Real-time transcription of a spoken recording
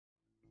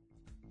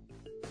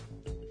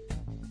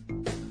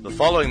The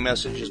following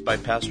message is by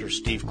Pastor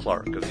Steve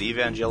Clark of the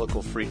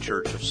Evangelical Free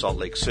Church of Salt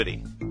Lake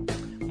City.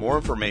 More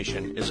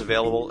information is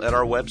available at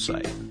our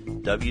website,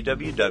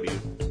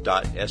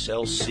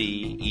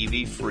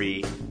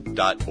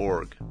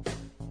 www.slcevfree.org.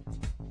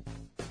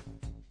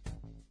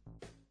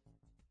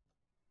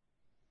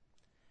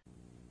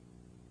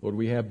 Lord,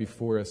 we have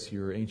before us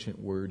your ancient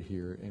word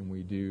here, and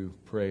we do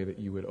pray that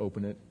you would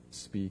open it,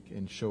 speak,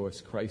 and show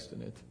us Christ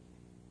in it.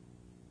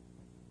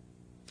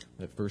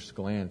 At first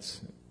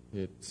glance,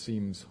 it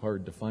seems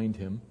hard to find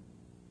him.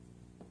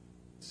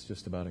 It's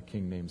just about a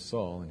king named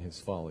Saul and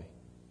his folly.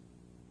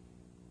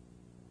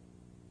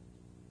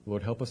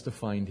 Lord, help us to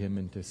find him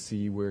and to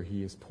see where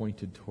he is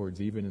pointed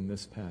towards, even in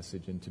this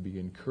passage, and to be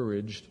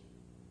encouraged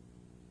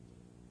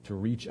to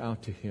reach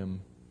out to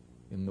him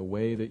in the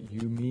way that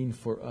you mean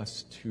for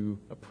us to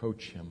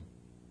approach him,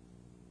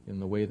 in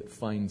the way that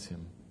finds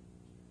him,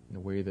 in a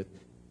way that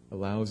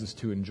allows us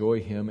to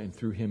enjoy him and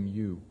through him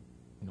you,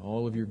 in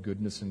all of your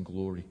goodness and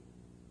glory.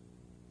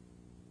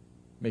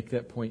 Make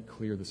that point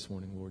clear this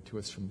morning, Lord, to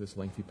us from this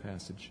lengthy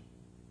passage.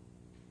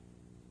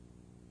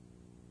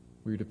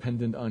 We're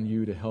dependent on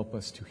you to help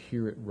us to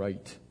hear it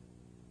right.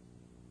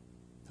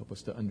 Help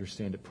us to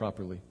understand it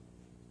properly,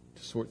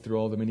 to sort through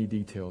all the many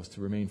details, to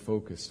remain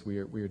focused. We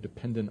are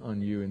dependent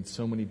on you in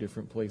so many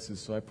different places.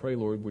 So I pray,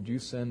 Lord, would you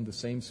send the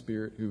same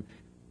Spirit who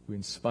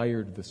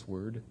inspired this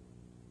word?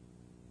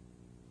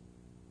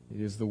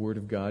 It is the word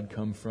of God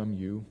come from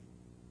you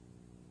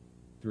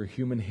through a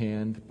human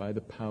hand by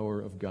the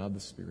power of God the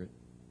Spirit.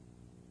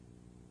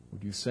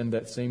 Would you send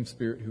that same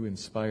Spirit who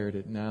inspired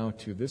it now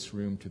to this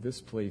room, to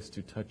this place,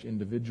 to touch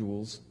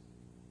individuals,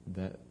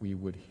 that we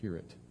would hear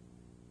it.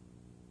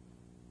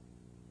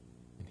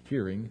 And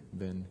hearing,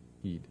 then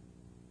heed.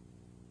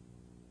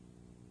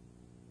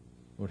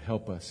 Lord,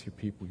 help us, your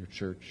people, your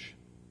church.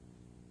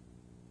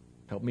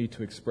 Help me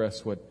to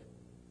express what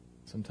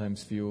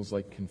sometimes feels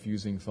like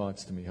confusing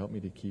thoughts to me. Help me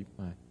to keep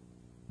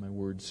my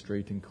words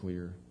straight and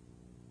clear.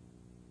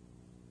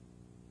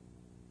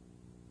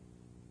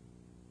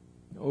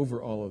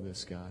 Over all of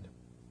this, God,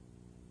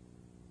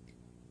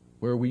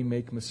 where we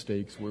make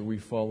mistakes, where we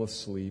fall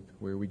asleep,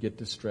 where we get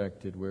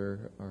distracted,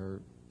 where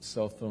our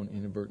cell phone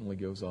inadvertently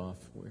goes off,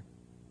 where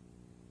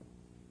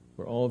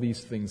all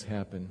these things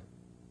happen,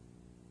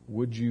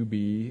 would you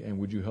be and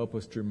would you help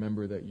us to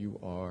remember that you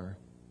are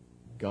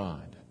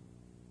God?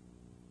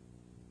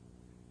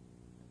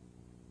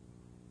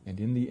 And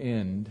in the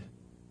end,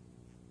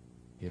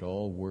 it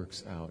all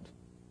works out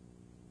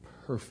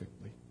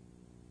perfectly,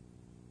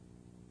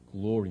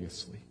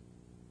 gloriously.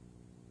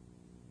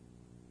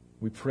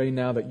 We pray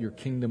now that your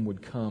kingdom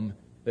would come,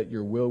 that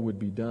your will would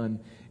be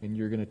done, and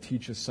you're going to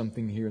teach us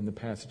something here in the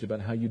passage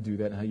about how you do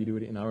that and how you do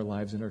it in our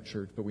lives, in our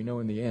church. But we know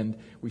in the end,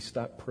 we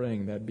stop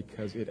praying that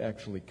because it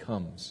actually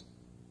comes.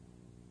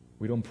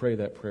 We don't pray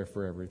that prayer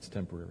forever. It's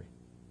temporary.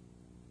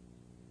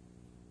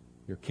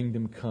 Your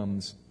kingdom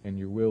comes and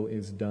your will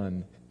is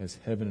done as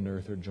heaven and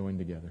earth are joined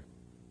together.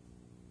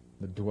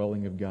 The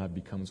dwelling of God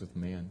becomes with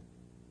man.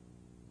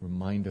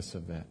 Remind us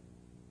of that.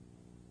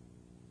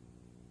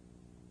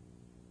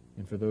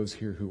 And for those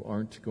here who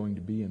aren't going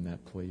to be in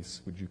that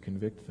place, would you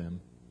convict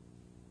them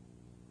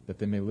that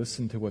they may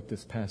listen to what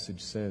this passage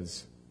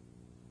says,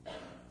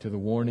 to the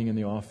warning and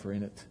the offer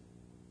in it,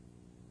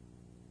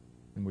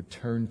 and would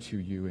turn to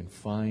you and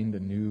find a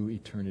new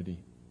eternity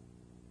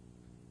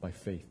by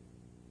faith.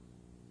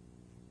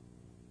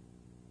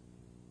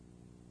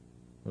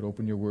 Lord,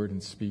 open your word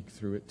and speak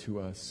through it to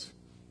us.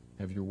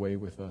 Have your way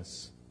with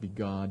us. Be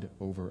God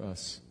over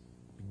us.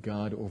 Be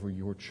God over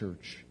your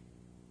church.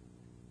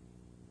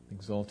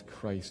 Exalt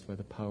Christ by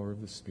the power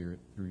of the Spirit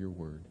through your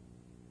word.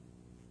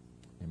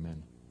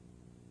 Amen.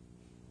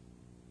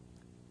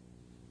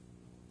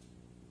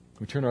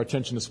 We turn our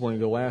attention this morning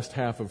to the last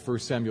half of 1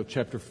 Samuel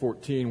chapter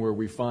 14, where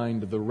we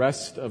find the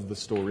rest of the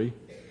story,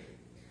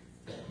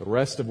 the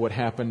rest of what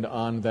happened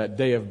on that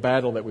day of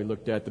battle that we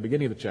looked at the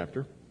beginning of the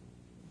chapter,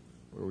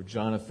 where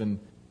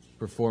Jonathan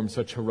performed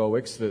such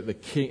heroics.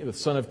 The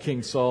son of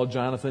King Saul,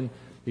 Jonathan,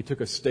 he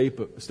took a step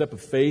of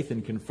faith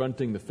in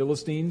confronting the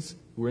Philistines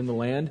who were in the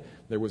land.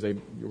 There was a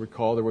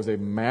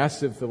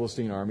massive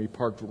Philistine army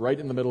parked right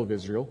in the middle of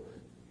Israel.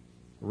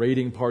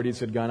 Raiding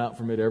parties had gone out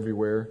from it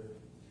everywhere.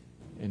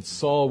 And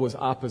Saul was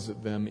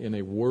opposite them in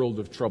a world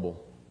of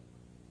trouble.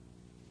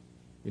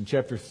 In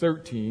chapter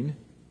 13,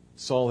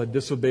 Saul had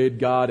disobeyed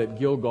God at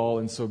Gilgal,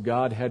 and so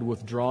God had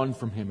withdrawn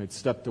from him, had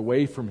stepped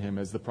away from him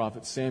as the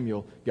prophet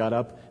Samuel got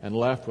up and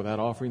left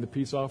without offering the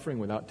peace offering,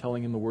 without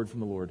telling him the word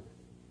from the Lord.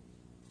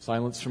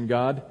 Silence from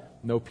God,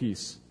 no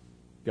peace.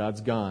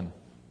 God's gone.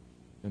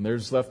 And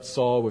there's left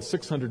Saul with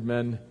 600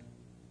 men,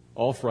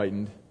 all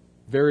frightened,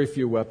 very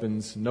few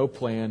weapons, no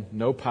plan,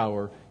 no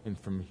power, and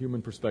from a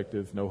human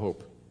perspective, no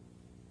hope.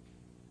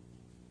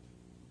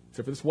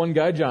 Except for this one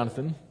guy,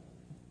 Jonathan,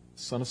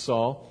 son of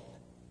Saul,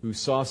 who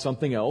saw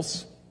something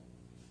else,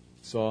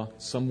 saw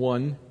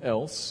someone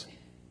else.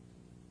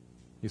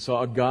 He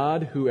saw a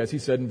God who, as he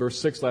said in verse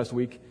 6 last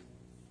week,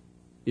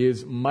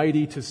 is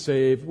mighty to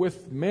save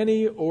with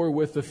many or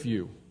with a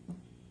few.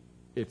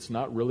 It's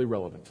not really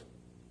relevant.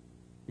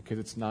 because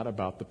it's not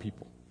about the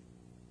people.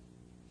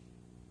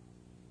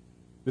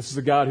 This is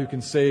a God who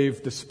can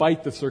save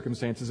despite the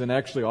circumstances and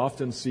actually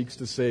often seeks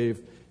to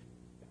save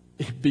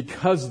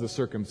because the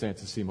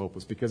circumstances seem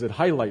hopeless, because it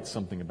highlights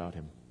something about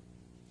him.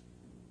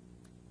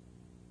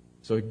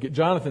 So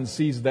Jonathan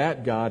sees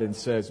that God and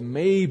says,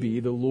 maybe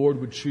the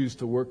Lord would choose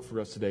to work for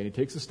us today. And he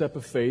takes a step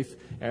of faith,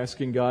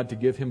 asking God to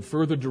give him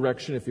further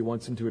direction if he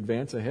wants him to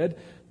advance ahead.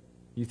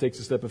 He takes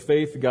a step of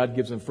faith. God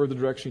gives him further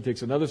direction. He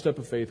takes another step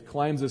of faith,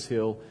 climbs this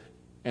hill,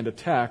 and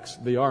attacks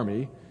the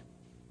army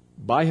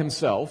by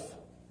himself.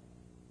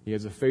 He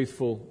has a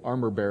faithful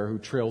armor bearer who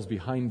trails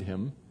behind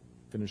him,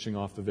 finishing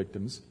off the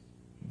victims.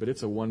 But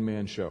it's a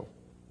one-man show.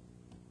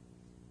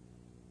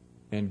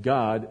 And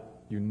God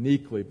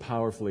uniquely,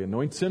 powerfully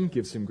anoints him,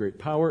 gives him great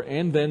power,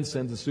 and then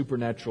sends a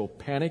supernatural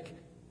panic.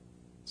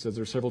 It says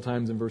there several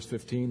times in verse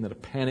 15 that a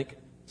panic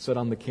set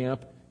on the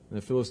camp, and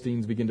the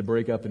Philistines begin to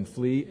break up and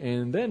flee.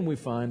 And then we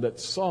find that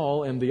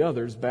Saul and the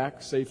others,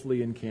 back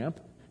safely in camp,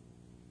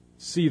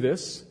 see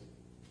this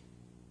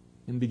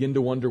and begin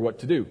to wonder what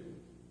to do.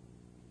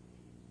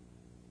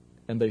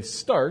 And they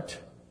start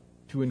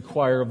to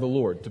inquire of the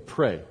Lord, to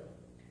pray.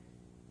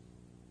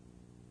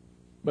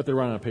 But they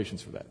run out of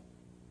patience for that.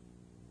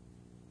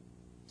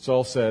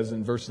 Saul says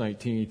in verse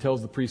 19, he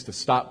tells the priest to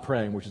stop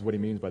praying, which is what he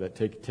means by that,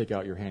 take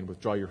out your hand,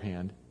 withdraw your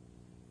hand.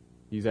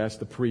 He's asked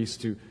the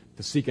priest to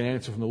seek an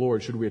answer from the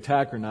Lord. Should we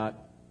attack or not?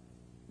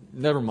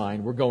 Never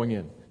mind, we're going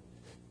in.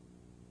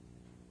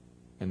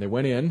 And they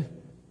went in,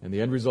 and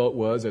the end result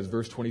was, as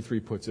verse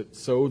 23 puts it,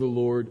 so the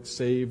Lord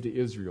saved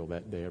Israel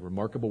that day. A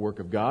remarkable work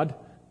of God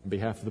on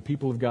behalf of the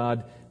people of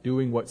God,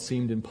 doing what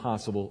seemed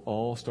impossible,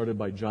 all started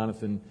by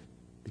Jonathan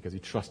because he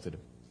trusted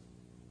him.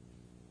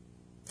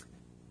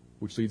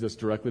 Which leads us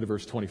directly to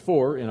verse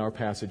 24 in our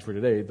passage for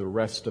today, the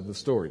rest of the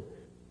story.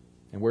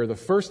 And where the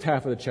first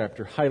half of the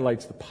chapter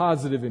highlights the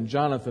positive in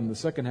Jonathan, the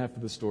second half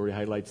of the story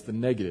highlights the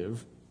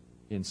negative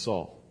in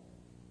Saul.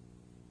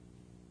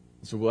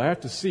 So we'll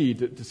have to see,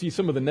 to see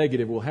some of the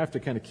negative, we'll have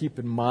to kind of keep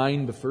in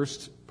mind the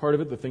first part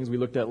of it, the things we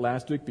looked at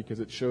last week, because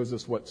it shows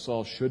us what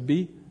Saul should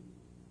be.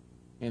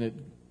 And it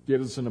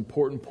gives us an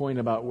important point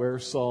about where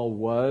Saul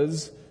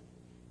was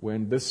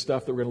when this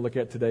stuff that we're going to look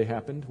at today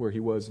happened, where he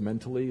was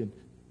mentally and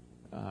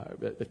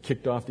that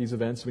kicked off these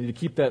events. We need to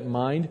keep that in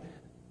mind.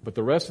 But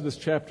the rest of this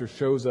chapter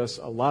shows us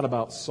a lot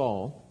about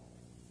Saul,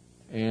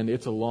 and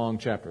it's a long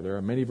chapter. There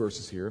are many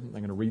verses here. I'm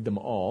going to read them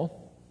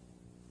all.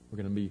 We're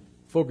going to be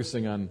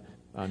focusing on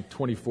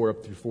 24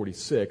 up through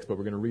 46, but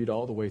we're going to read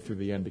all the way through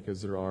the end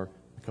because there are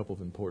a couple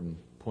of important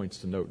points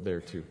to note there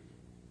too.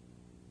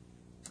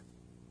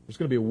 There's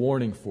going to be a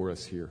warning for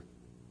us here,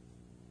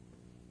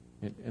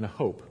 and a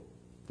hope.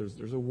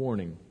 There's a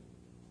warning.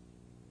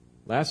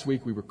 Last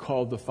week we were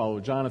called to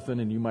follow Jonathan,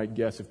 and you might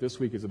guess if this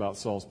week is about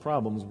Saul's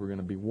problems, we're going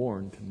to be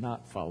warned to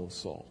not follow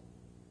Saul.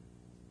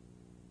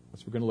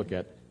 That's what we're going to look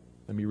at.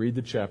 Let me read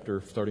the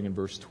chapter starting in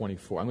verse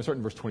 24. I'm going to start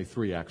in verse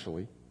 23,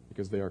 actually,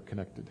 because they are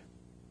connected.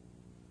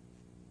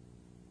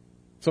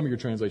 Some of your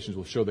translations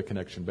will show the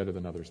connection better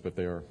than others, but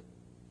they are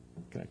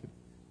connected.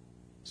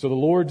 So the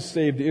Lord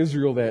saved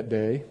Israel that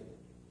day,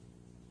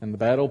 and the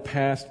battle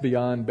passed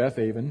beyond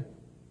Beth-aven,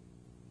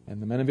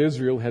 and the men of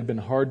Israel had been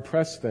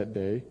hard-pressed that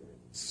day.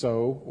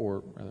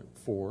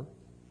 For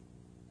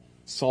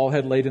Saul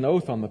had laid an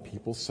oath on the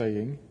people,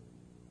 saying,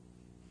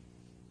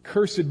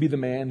 "Cursed be the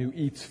man who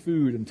eats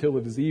food until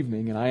it is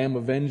evening, and I am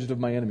avenged of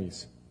my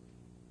enemies."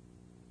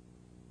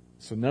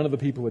 So none of the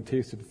people had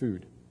tasted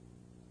food.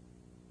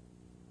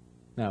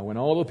 Now, when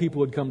all the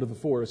people had come to the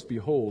forest,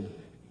 behold,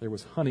 there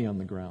was honey on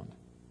the ground.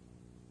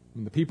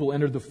 When the people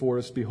entered the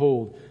forest,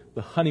 behold,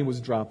 the honey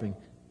was dropping,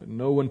 but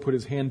no one put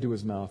his hand to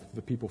his mouth, for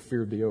the people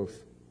feared the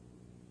oath.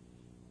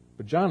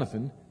 But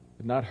Jonathan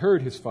had not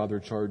heard his father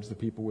charge the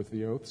people with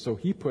the oath, so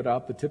he put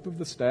out the tip of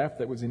the staff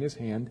that was in his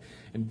hand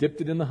and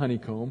dipped it in the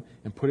honeycomb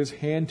and put his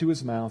hand to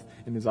his mouth,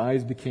 and his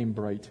eyes became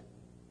bright.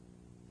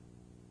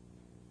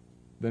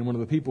 Then one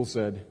of the people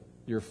said,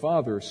 "Your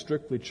father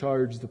strictly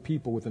charged the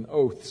people with an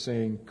oath,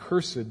 saying,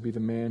 'Cursed be the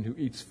man who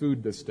eats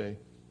food this day.'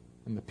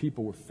 And the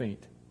people were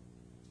faint."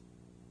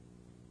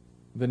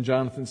 Then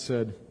Jonathan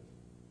said,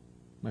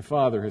 "My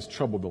father has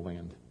troubled the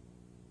land.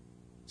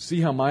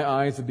 See how my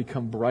eyes have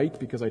become bright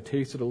because I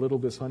tasted a little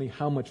of this honey?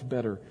 How much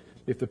better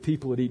if the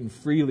people had eaten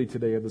freely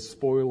today of the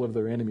spoil of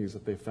their enemies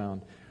that they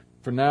found.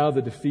 For now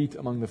the defeat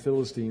among the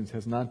Philistines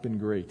has not been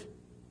great."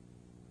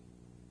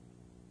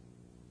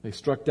 They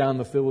struck down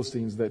the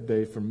Philistines that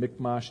day from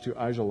Michmash to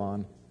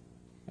Aijalon,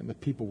 and the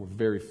people were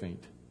very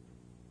faint.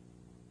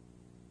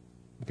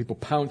 The people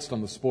pounced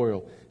on the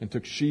spoil and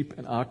took sheep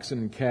and oxen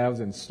and calves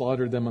and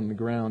slaughtered them on the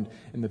ground,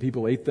 and the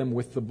people ate them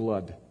with the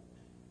blood.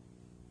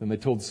 Then they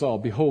told Saul,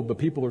 "Behold, the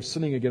people are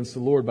sinning against the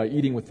Lord by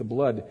eating with the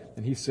blood."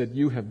 And he said,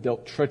 "You have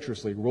dealt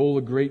treacherously. Roll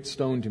a great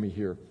stone to me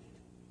here."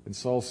 And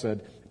Saul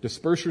said,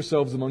 "Disperse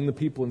yourselves among the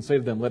people and say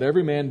to them, let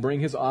every man bring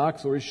his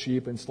ox or his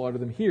sheep and slaughter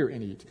them here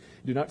and eat.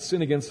 Do not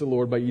sin against the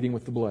Lord by eating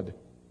with the blood."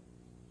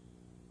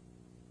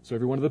 So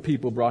every one of the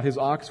people brought his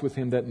ox with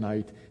him that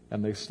night,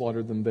 and they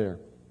slaughtered them there.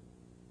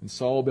 And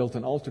Saul built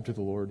an altar to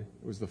the Lord.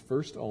 It was the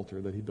first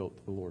altar that he built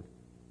to the Lord.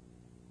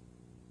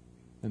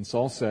 And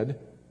Saul said,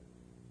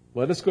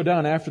 "Let us go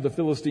down after the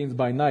Philistines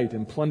by night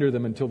and plunder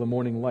them until the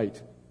morning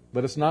light.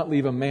 Let us not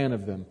leave a man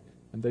of them."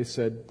 And they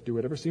said, "Do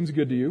whatever seems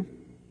good to you."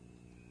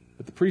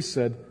 But the priest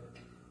said,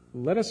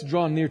 "Let us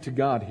draw near to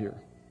God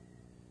here."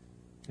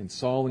 And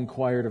Saul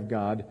inquired of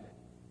God,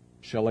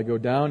 "Shall I go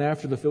down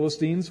after the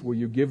Philistines? Will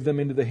you give them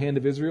into the hand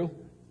of Israel?"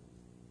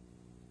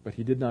 But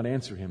he did not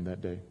answer him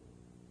that day.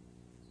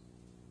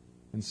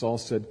 And Saul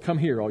said, "Come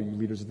here, all you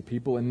leaders of the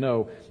people, and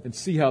know, and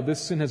see how this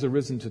sin has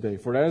arisen today.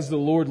 For as the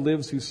Lord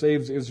lives who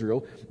saves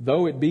Israel,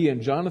 though it be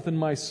in Jonathan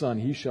my son,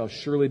 he shall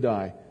surely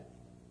die."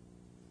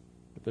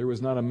 But there was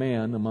not a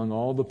man among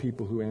all the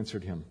people who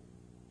answered him.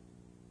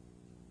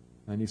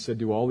 And he said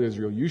to all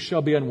Israel, "You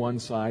shall be on one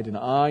side, and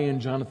I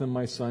and Jonathan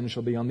my son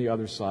shall be on the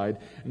other side."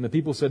 And the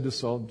people said to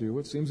Saul, "Do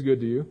what seems good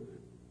to you."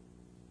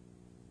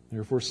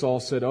 Therefore Saul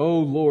said, "O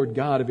Lord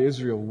God of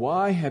Israel,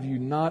 why have you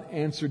not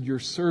answered your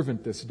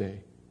servant this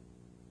day?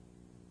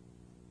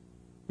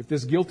 If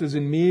this guilt is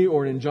in me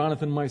or in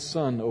Jonathan my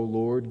son, O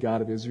Lord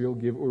God of Israel,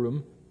 give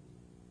Urim.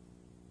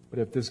 But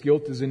if this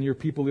guilt is in your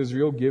people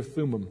Israel, give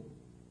Thummim,"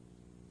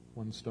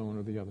 one stone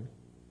or the other.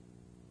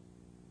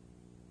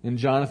 And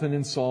Jonathan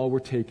and Saul were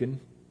taken,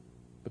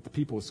 but the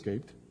people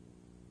escaped.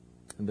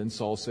 And then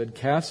Saul said,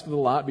 "Cast the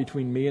lot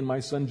between me and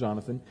my son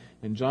Jonathan."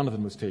 And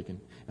Jonathan was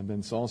taken. And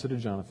then Saul said to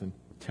Jonathan,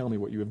 "Tell me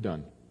what you have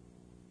done."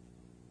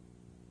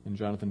 And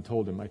Jonathan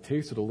told him, "I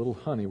tasted a little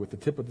honey with the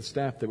tip of the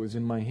staff that was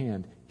in my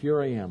hand. Here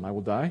I am. I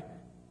will die."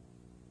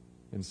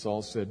 And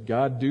Saul said,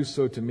 "God do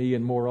so to me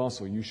and more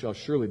also. You shall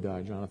surely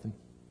die, Jonathan."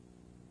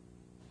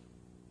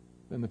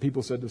 Then the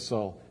people said to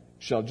Saul,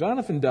 "Shall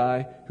Jonathan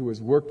die, who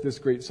has worked this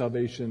great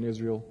salvation in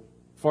Israel?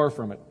 Far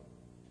from it.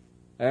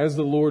 As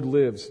the Lord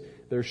lives,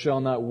 there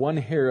shall not one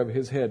hair of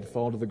his head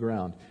fall to the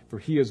ground, for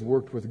he has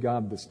worked with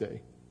God this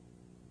day."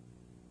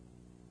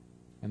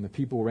 And the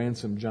people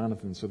ransomed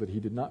Jonathan so that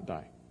he did not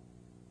die.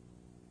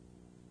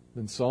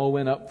 Then Saul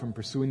went up from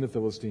pursuing the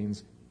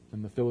Philistines,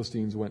 and the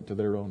Philistines went to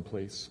their own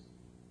place.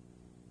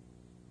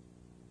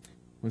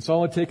 When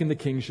Saul had taken the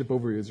kingship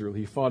over Israel,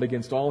 he fought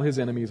against all his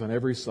enemies on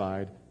every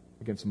side,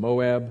 against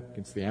Moab,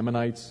 against the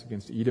Ammonites,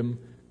 against Edom,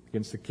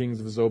 against the kings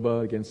of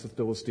Zobah, against the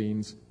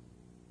Philistines.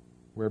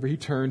 Wherever he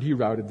turned, he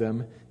routed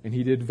them, and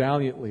he did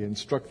valiantly and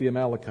struck the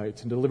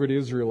Amalekites and delivered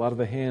Israel out of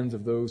the hands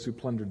of those who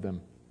plundered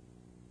them.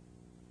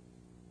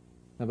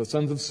 Now the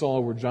sons of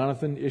Saul were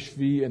Jonathan,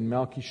 Ishvi, and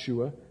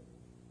Malchishua.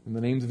 And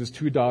the names of his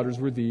two daughters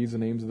were these. The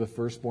names of the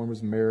firstborn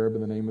was Merib,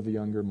 and the name of the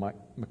younger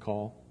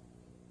Michal.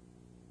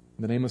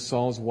 And the name of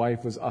Saul's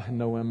wife was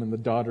Ahinoam, and the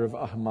daughter of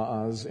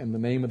Ahimaaz. And the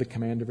name of the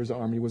commander of his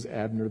army was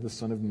Abner, the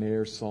son of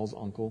Ner, Saul's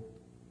uncle.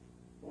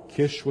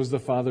 Kish was the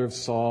father of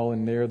Saul,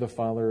 and Ner, the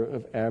father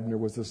of Abner,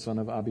 was the son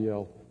of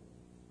Abiel.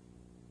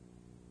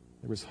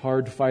 There was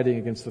hard fighting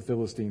against the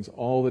Philistines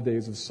all the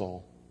days of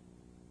Saul.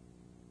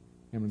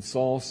 And when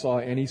Saul saw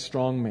any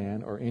strong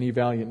man or any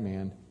valiant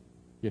man,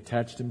 he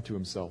attached him to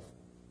himself.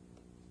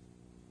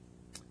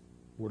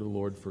 Word of the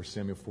Lord, 1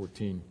 Samuel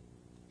 14.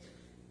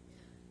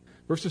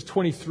 Verses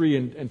 23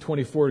 and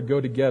 24 go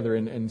together,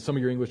 and some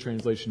of your English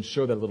translations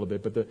show that a little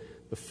bit, but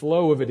the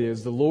flow of it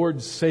is, the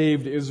Lord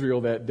saved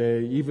Israel that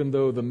day, even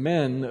though the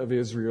men of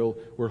Israel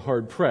were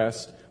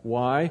hard-pressed.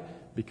 Why?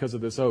 Because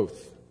of this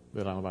oath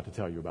that I'm about to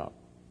tell you about.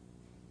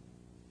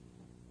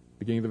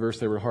 Beginning of the verse,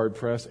 they were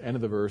hard-pressed. End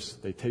of the verse,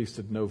 they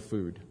tasted no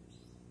food.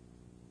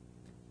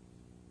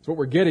 So what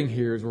we're getting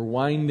here is we're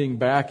winding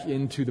back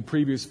into the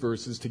previous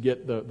verses to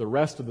get the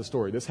rest of the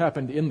story. This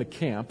happened in the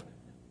camp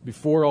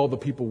before all the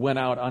people went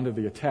out onto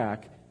the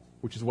attack,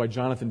 which is why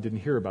Jonathan didn't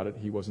hear about it.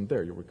 He wasn't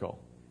there, you'll recall.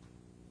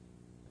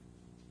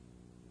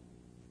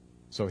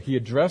 So he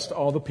addressed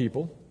all the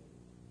people.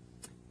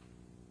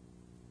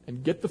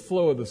 And get the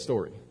flow of the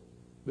story.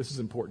 This is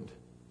important.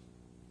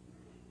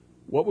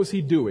 What was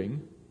he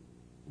doing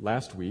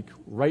last week,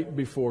 right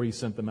before he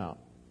sent them out?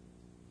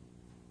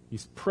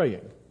 He's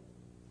praying.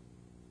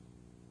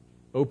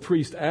 "O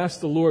priest, ask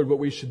the Lord what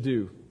we should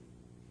do."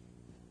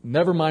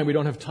 Never mind, we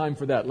don't have time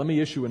for that. Let me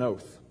issue an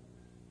oath.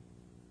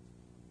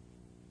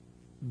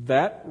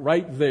 That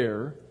right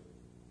there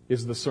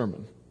is the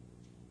sermon.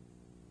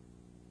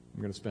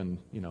 I'm going to spend,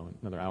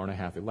 another hour and a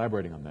half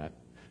elaborating on that.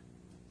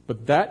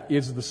 But that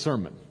is the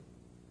sermon.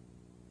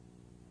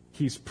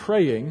 He's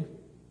praying,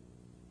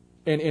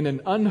 and in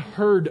an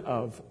unheard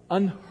of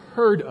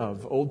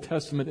Old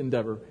Testament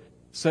endeavor,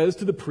 says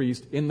to the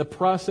priest, in the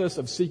process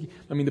of seeking,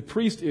 the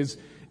priest is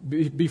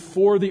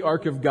before the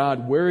ark of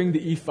God, wearing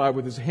the ephod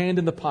with his hand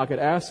in the pocket,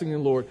 asking the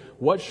Lord,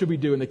 "What should we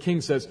do?" And the king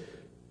says,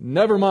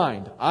 "Never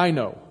mind, I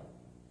know."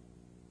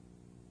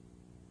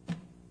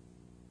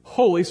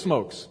 Holy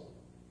smokes.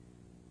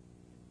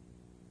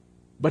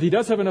 But he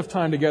does have enough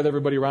time to gather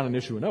everybody around and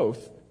issue an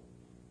oath.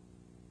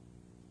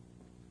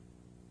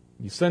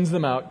 He sends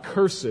them out,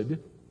 "Cursed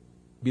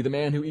be the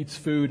man who eats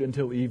food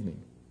until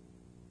evening."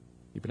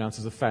 He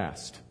pronounces a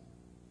fast,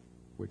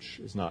 which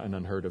is not an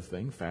unheard of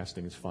thing.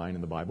 Fasting is fine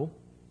in the Bible.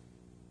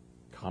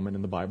 Common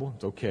in the Bible.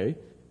 It's okay.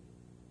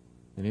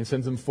 And he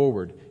sends them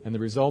forward. And the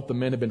result, the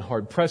men had been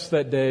hard-pressed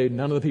that day.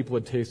 None of the people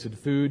had tasted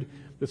food.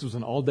 This was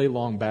an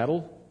all-day-long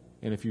battle.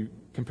 And if you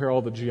compare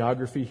all the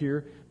geography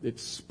here, it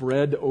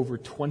spread over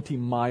 20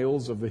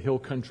 miles of the hill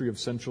country of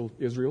central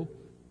Israel.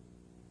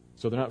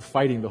 So they're not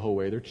fighting the whole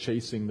way. They're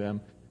chasing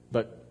them.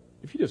 But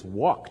if you just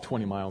walk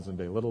 20 miles a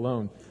day, let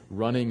alone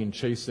running and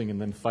chasing and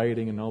then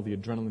fighting and all the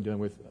adrenaline dealing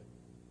with,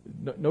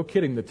 no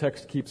kidding, the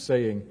text keeps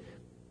saying,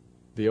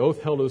 the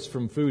oath held us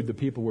from food, the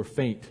people were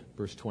faint,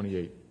 verse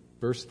 28.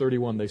 Verse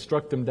 31, they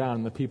struck them down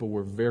and the people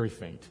were very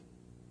faint.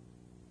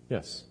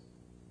 Yes,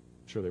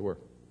 sure they were.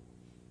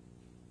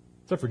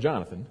 Except for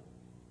Jonathan.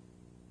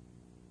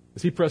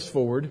 As he pressed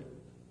forward,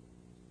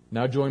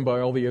 now joined by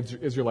all the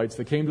Israelites,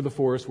 they came to the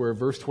forest where,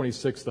 verse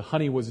 26, the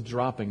honey was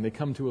dropping. They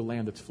come to a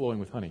land that's flowing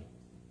with honey.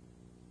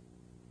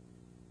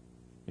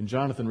 And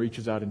Jonathan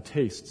reaches out and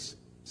tastes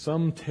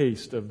some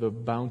taste of the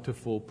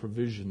bountiful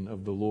provision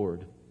of the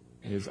Lord.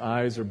 And his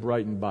eyes are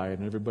brightened by it,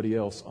 and everybody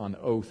else on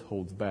oath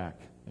holds back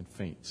and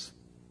faints.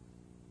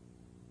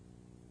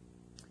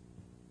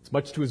 It's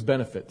much to his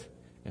benefit.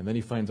 And then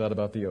he finds out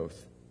about the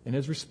oath. And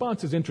his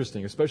response is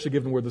interesting, especially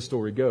given where the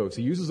story goes.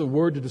 He uses a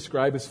word to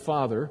describe his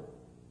father.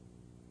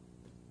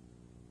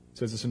 It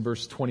says this in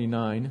verse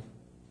 29.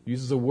 He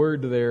uses a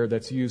word there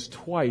that's used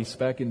twice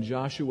back in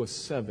Joshua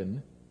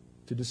 7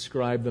 to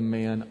describe the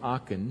man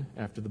Achan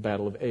after the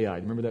battle of Ai.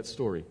 Remember that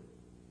story?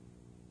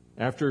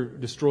 After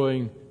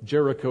destroying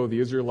Jericho, the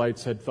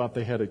Israelites had thought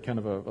they had a kind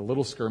of a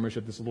little skirmish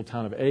at this little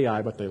town of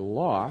Ai, but they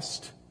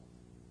lost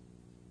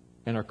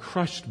and are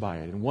crushed by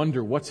it and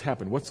wonder what's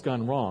happened, what's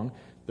gone wrong.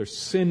 There's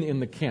sin in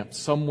the camp.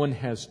 Someone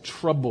has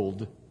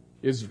troubled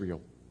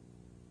Israel.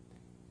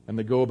 And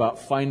they go about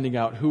finding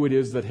out who it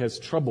is that has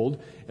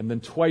troubled. And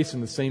then twice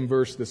in the same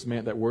verse,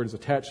 that word is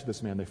attached to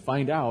this man. They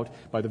find out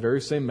by the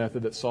very same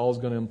method that Saul is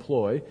going to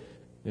employ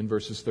in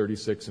verses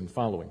 36 and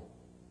following,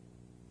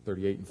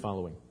 38 and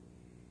following,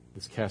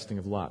 this casting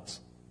of lots.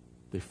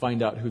 They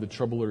find out who the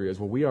troubler is.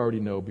 Well, we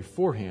already know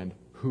beforehand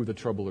who the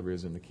troubler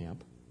is in the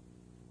camp.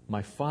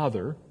 My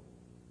father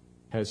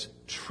has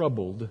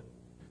troubled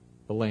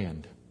the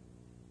land.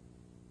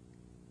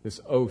 This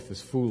oath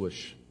is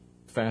foolish,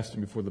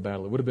 fasting before the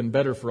battle. It would have been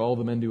better for all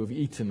the men to have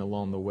eaten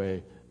along the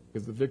way,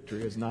 because the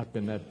victory has not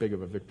been that big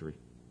of a victory.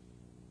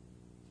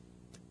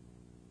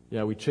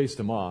 Yeah, we chased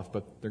them off,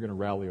 but they're going to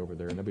rally over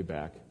there and they'll be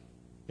back.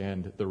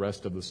 And the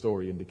rest of the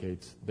story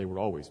indicates they were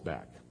always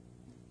back.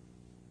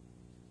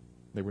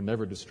 They were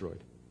never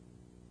destroyed.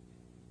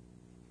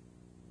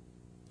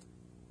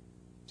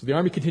 So the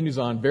army continues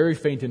on, very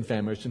faint and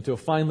famished, until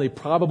finally,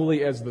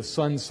 probably as the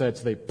sun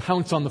sets, they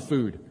pounce on the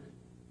food.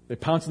 They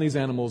pounce on these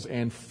animals,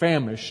 and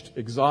famished,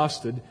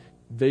 exhausted,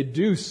 they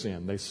do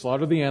sin. They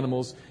slaughter the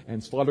animals,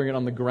 and slaughtering it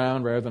on the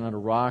ground rather than on a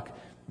rock.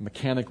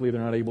 Mechanically,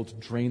 they're not able to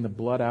drain the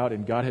blood out,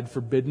 and God had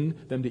forbidden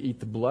them to eat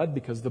the blood,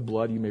 because the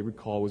blood, you may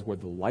recall, was where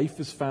the life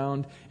is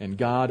found, and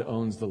God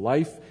owns the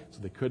life,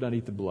 so they could not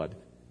eat the blood.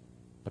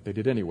 But they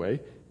did anyway.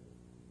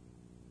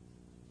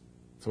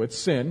 So it's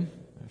sin,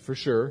 for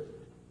sure.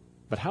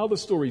 But how the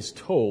story's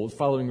told,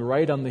 following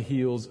right on the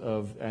heels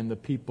of, and the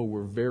people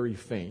were very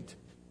faint,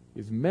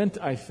 is meant,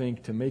 I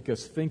think, to make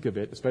us think of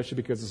it, especially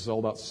because this is all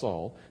about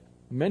Saul,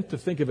 meant to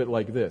think of it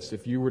like this.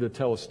 If you were to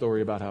tell a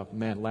story about how,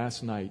 man,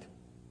 last night,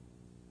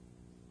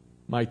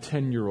 my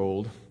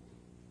 10-year-old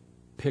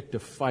picked a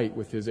fight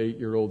with his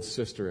 8-year-old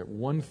sister at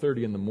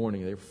 1:30 in the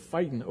morning. They were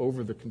fighting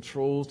over the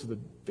controls to the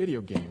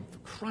video game, for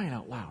crying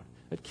out loud.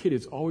 That kid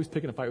is always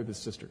picking a fight with his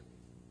sister.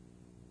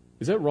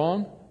 Is that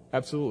wrong?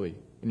 Absolutely.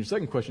 And your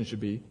second question should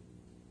be,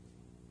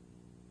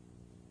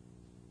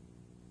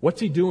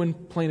 what's he doing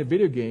playing a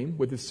video game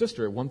with his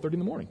sister at 1:30 in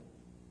the morning?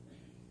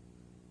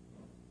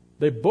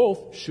 They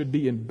both should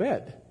be in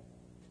bed.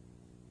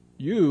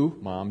 You,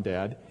 Mom,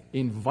 Dad,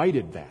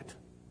 invited that.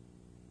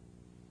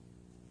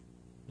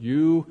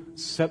 You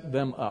set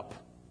them up.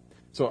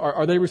 So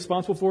are they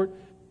responsible for it?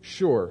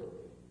 Sure.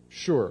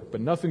 But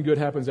nothing good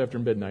happens after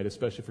midnight,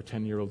 especially for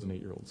 10-year-olds and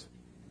 8-year-olds.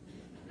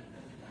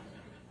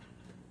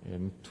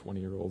 And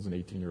 20-year-olds and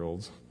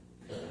 18-year-olds.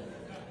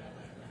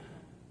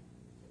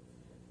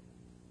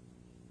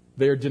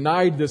 They are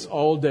denied this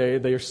all day.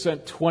 They are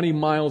sent 20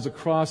 miles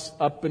across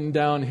up and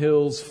down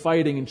hills,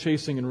 fighting and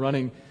chasing and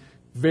running,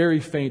 very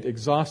faint,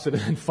 exhausted.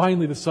 And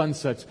finally the sun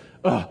sets,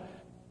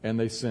 and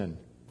they sin.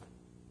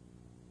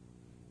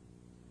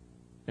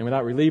 And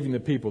without relieving the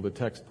people, the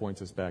text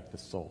points us back to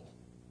Saul.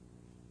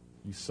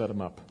 You set him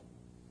up.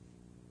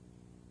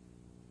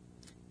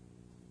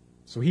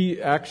 So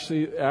he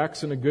actually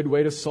acts in a good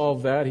way to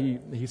solve that.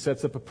 He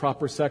sets up a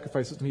proper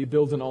sacrifice system. He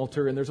builds an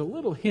altar. And there's a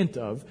little hint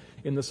of,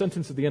 in the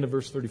sentence at the end of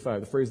verse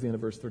 35, the phrase at the end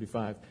of verse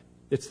 35,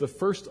 it's the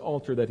first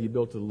altar that he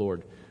built to the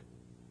Lord.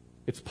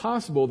 It's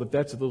possible that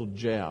that's a little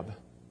jab.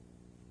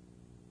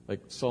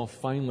 Like Saul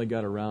finally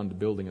got around to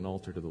building an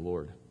altar to the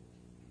Lord.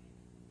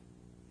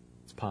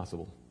 It's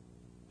possible.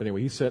 But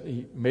anyway,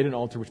 he made an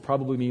altar, which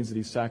probably means that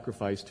he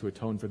sacrificed to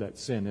atone for that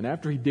sin. And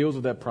after he deals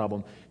with that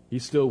problem, he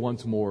still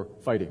wants more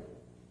fighting.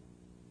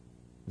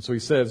 And so he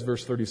says,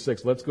 verse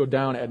 36, let's go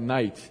down at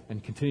night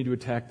and continue to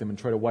attack them and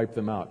try to wipe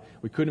them out.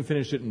 We couldn't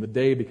finish it in the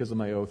day because of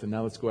my oath, and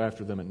now let's go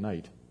after them at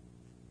night.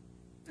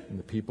 And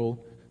the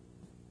people,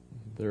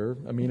 they're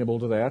amenable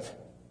to that.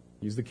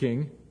 He's the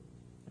king,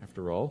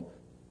 after all.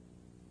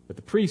 But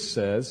the priest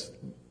says,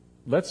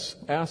 let's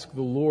ask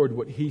the Lord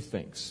what he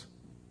thinks.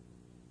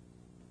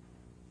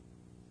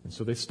 And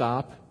so they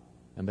stop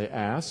and they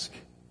ask,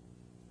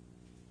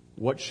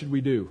 what should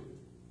we do?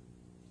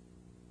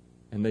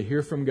 And they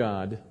hear from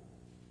God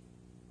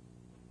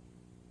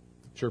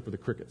the chirp of the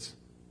crickets.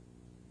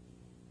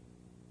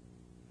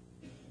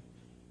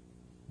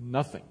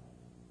 Nothing.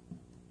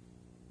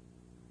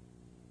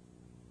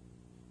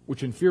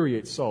 Which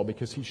infuriates Saul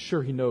because he's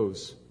sure he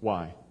knows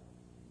why.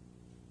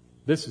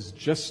 This is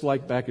just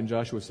like back in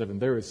Joshua 7.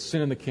 There is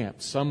sin in the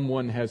camp.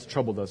 Someone has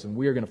troubled us, and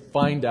we are going to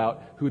find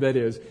out who that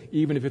is.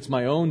 Even if it's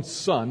my own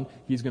son,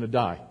 he's going to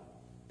die.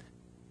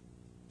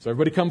 So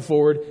everybody come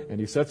forward,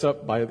 and he sets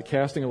up by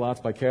casting of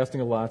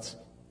lots.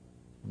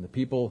 And the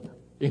people,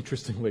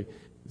 interestingly,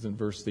 is in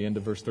the end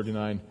of verse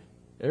 39,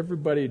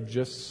 everybody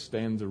just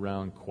stands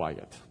around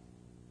quiet.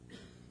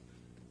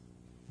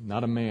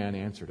 Not a man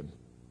answered him.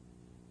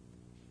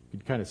 You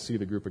can kind of see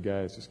the group of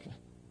guys just kind of.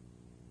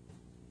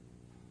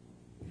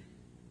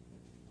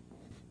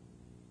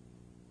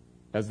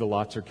 As the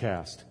lots are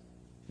cast,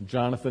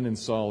 Jonathan and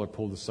Saul are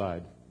pulled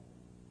aside.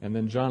 And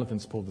then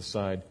Jonathan's pulled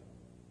aside.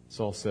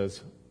 Saul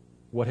says,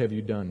 what have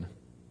you done?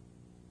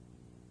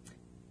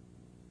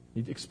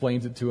 He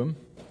explains it to him,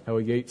 how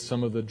he ate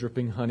some of the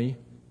dripping honey.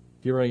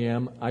 Here I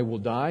am, I will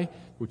die,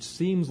 which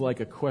seems like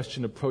a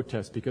question of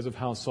protest because of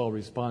how Saul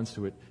responds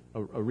to it,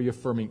 a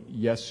reaffirming,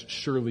 yes,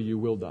 surely you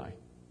will die.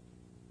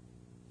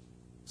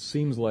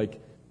 Seems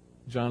like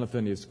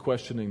Jonathan is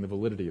questioning the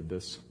validity of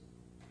this.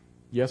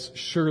 Yes,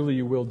 surely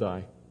you will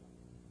die.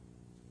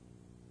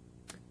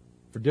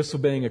 For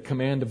disobeying a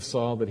command of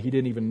Saul that he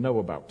didn't even know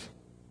about.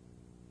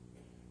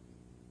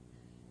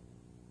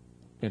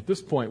 And at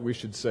this point, we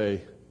should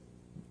say,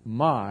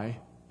 my,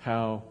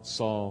 how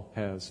Saul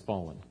has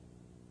fallen.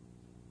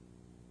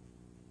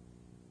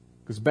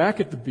 Because back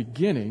at the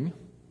beginning,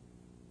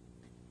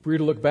 if we were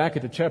to look back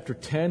at chapter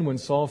 10 when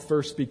Saul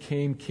first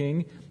became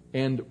king,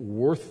 and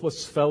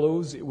worthless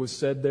fellows, it was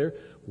said there,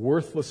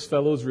 worthless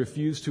fellows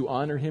refused to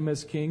honor him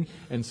as king,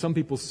 and some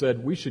people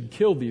said, we should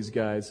kill these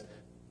guys.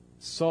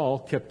 Saul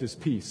kept his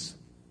peace.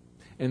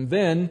 And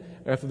then,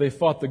 after they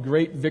fought the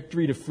great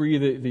victory to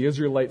free the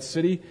Israelite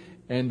city,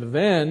 and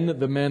then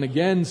the men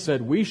again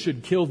said, we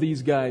should kill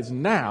these guys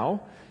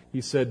now,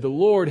 he said, the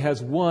Lord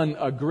has won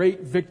a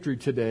great victory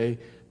today.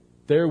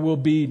 There will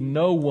be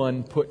no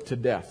one put to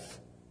death.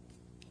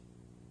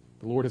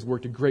 The Lord has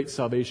worked a great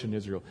salvation in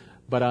Israel.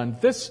 But on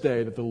this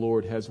day that the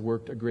Lord has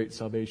worked a great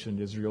salvation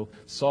in Israel,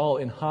 Saul,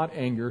 in hot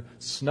anger,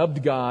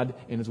 snubbed God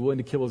and is willing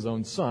to kill his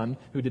own son,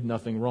 who did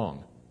nothing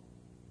wrong.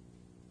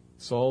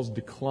 Saul's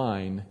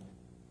decline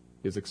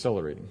is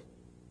accelerating.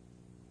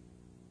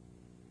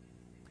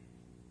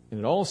 And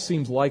it all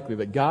seems likely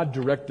that God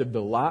directed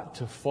the lot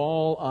to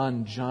fall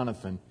on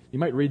Jonathan. You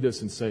might read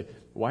this and say,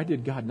 why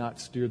did God not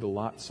steer the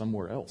lot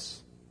somewhere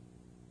else?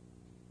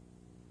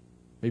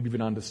 Maybe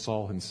even onto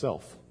Saul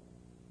himself.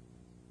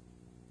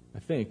 I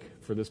think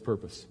for this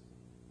purpose.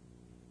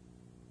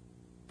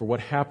 For what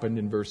happened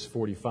in verse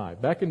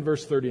 45. Back in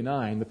verse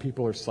 39, the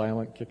people are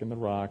silent, kicking the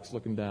rocks,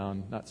 looking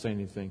down, not saying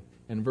anything.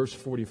 And in verse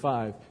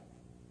 45,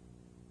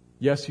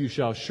 yes, you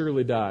shall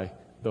surely die.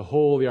 The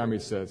whole of the army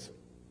says,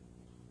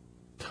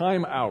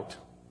 time out.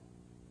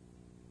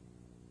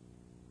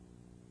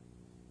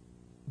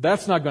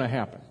 That's not going to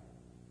happen.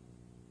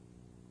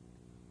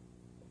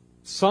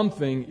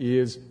 Something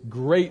is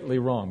greatly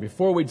wrong.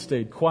 Before we'd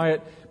stayed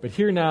quiet, but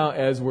here now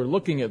as we're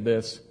looking at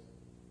this,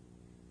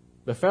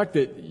 the fact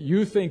that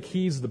you think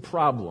he's the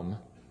problem,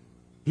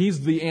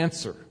 he's the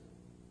answer.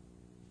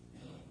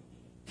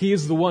 He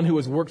is the one who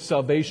has worked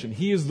salvation.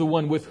 He is the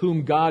one with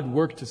whom God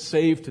worked to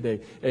save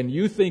today. And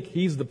you think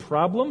he's the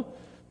problem?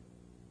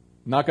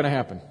 Not going to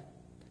happen.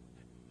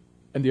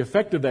 And the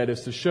effect of that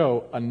is to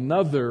show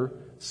another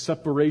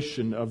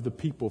separation of the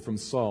people from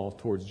Saul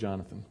towards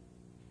Jonathan.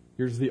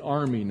 Here's the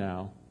army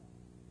now.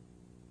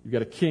 You've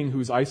got a king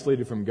who's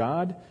isolated from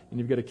God, and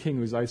you've got a king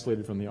who's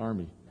isolated from the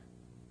army.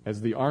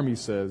 As the army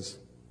says,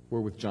 we're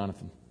with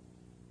Jonathan.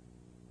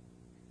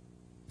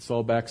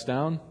 Saul backs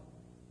down.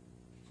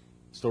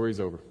 Story's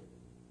over.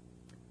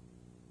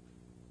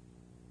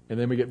 And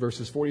then we get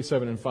verses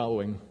 47 and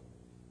following,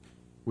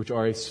 which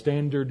are a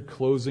standard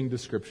closing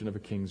description of a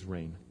king's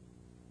reign.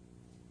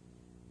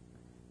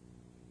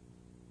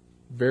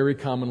 Very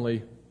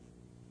commonly,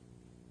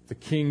 the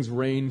king's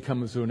reign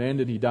comes to an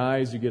end and he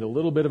dies. You get a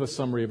little bit of a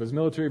summary of his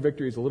military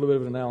victories, a little bit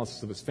of an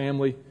analysis of his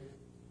family.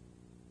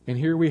 And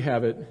here we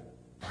have it,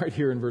 right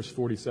here in verse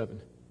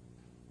 47.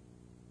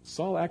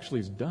 Saul actually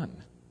is done.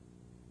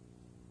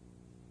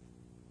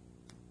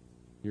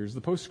 Here's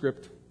the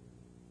postscript.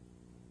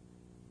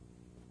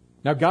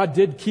 Now God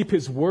did keep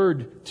his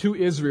word to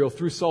Israel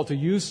through Saul, to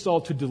use Saul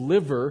to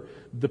deliver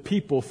the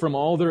people from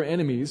all their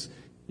enemies.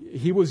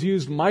 he was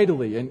used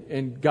mightily,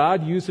 and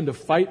God used him to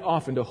fight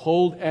off and to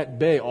hold at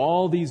bay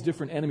all these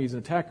different enemies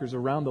and attackers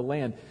around the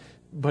land.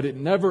 But it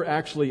never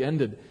actually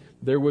ended.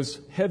 There was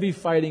heavy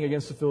fighting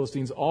against the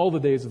Philistines all the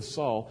days of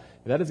Saul,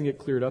 and that doesn't get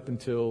cleared up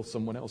until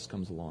someone else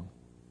comes along.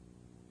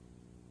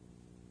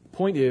 The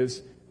point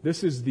is,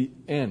 this is the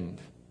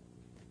end,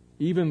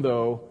 even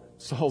though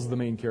Saul's the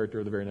main character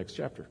of the very next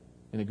chapter,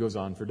 and it goes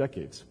on for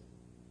decades.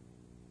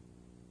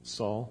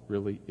 Saul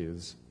really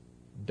is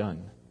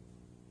done.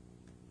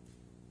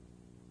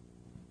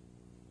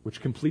 Which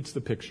completes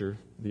the picture,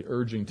 the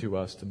urging to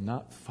us to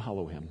not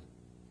follow him.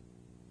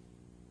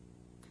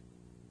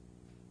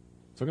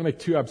 So I'm going to make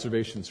two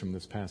observations from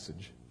this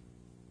passage.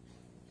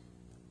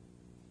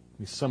 Let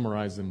me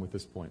summarize them with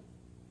this point.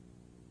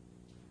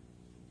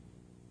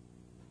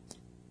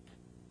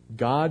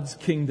 God's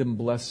kingdom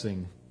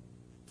blessing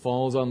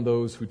falls on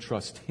those who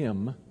trust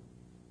him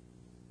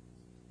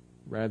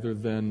rather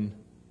than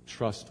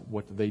trust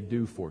what they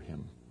do for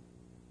him.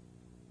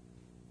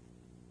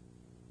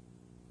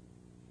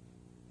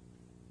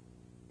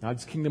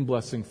 God's kingdom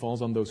blessing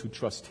falls on those who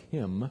trust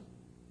him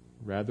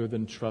rather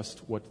than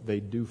trust what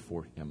they do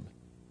for him.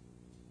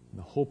 And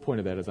the whole point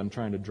of that is I'm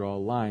trying to draw a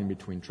line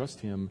between trust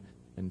him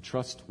and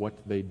trust what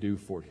they do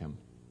for him.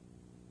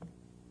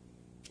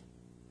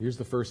 Here's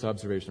the first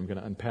observation. I'm going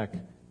to unpack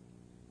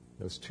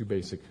those two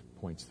basic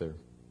points there,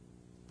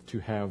 two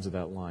halves of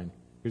that line.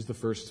 Here's the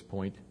first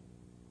point.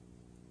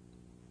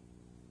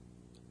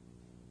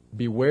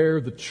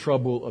 Beware the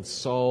trouble of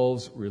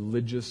Saul's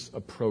religious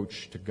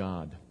approach to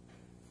God.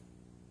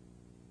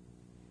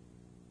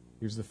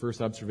 Here's the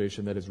first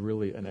observation that is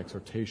really an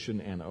exhortation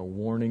and a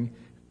warning.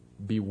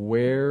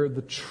 Beware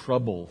the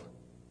trouble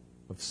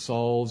of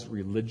Saul's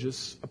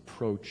religious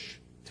approach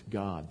to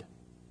God.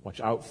 Watch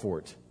out for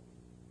it.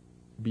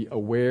 Be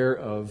aware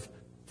of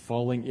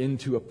falling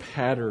into a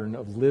pattern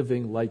of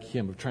living like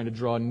him, of trying to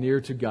draw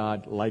near to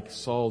God like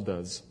Saul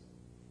does,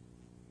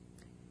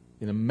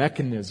 in a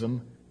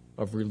mechanism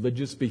of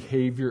religious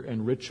behavior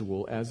and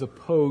ritual as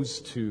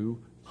opposed to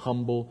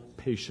humble,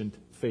 patient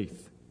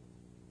faith.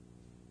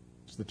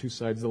 It's the two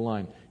sides of the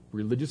line.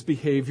 Religious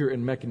behavior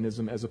and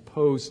mechanism as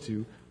opposed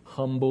to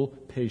humble,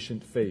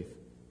 patient faith.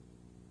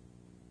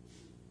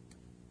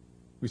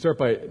 We start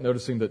by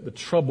noticing that the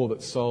trouble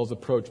that Saul's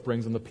approach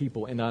brings on the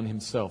people and on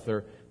himself.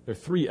 There are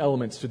three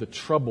elements to the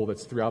trouble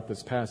that's throughout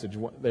this passage.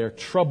 They are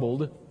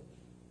troubled.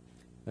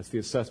 That's the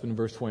assessment in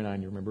verse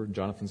 29, you remember,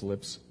 Jonathan's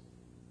lips.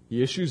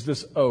 He issues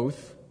this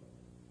oath,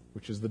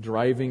 which is the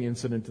driving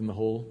incident in the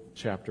whole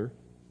chapter.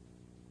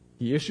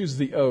 He issues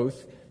the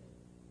oath,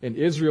 and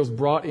Israel's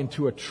brought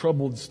into a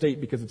troubled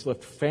state because it's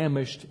left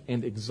famished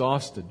and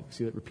exhausted. You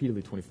see that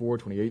repeatedly, 24,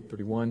 28,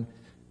 31.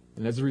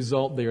 And as a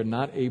result, they are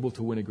not able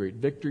to win a great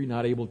victory,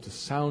 not able to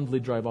soundly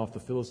drive off the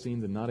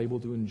Philistines, and not able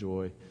to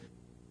enjoy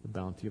the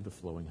bounty of the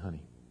flowing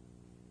honey.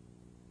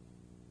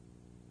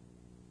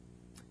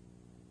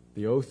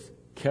 The oath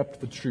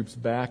kept the troops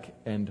back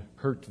and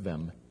hurt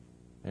them,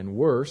 and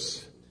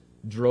worse,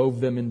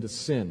 drove them into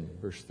sin,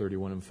 verse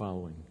 31 and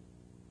following.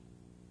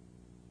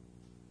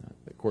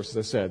 Of course, as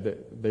I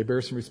said, they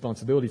bear some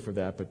responsibility for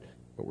that, but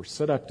we're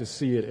set up to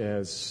see it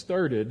as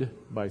started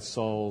by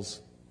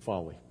Saul's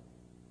folly.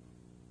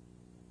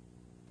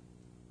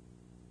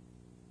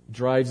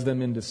 Drives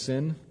them into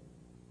sin,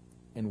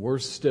 and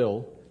worse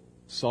still,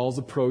 Saul's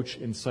approach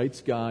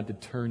incites God to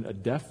turn a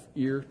deaf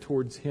ear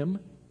towards him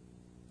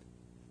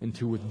and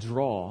to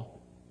withdraw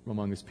from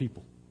among his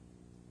people.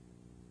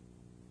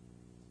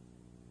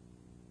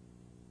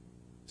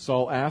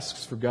 Saul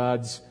asks for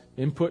God's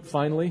input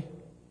finally.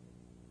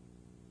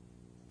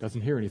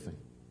 Doesn't hear anything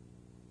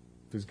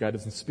because God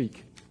doesn't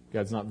speak.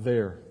 God's not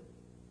there.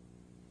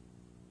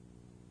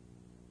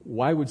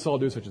 Why would Saul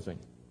do such a thing?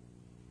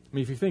 I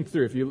mean, if you think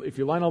through, if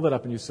you line all that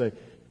up and you say,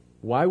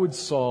 why would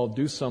Saul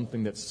do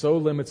something that so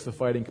limits the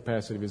fighting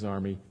capacity of his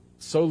army,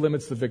 so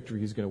limits the victory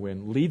he's going to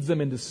win, leads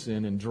them into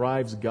sin, and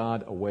drives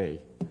God away?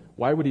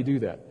 Why would he do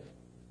that?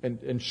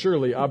 And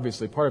surely,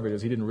 obviously, part of it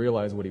is he didn't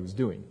realize what he was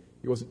doing.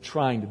 He wasn't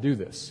trying to do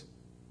this.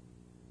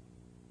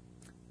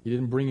 He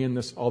didn't bring in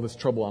all this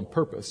trouble on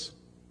purpose.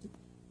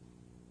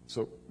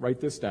 So write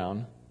this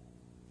down.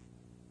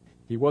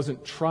 He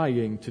wasn't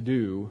trying to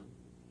do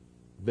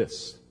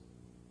this.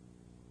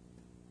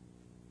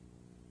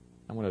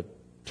 I want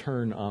to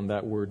turn on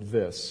that word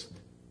 "this,"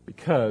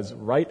 because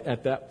right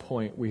at that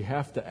point we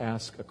have to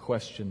ask a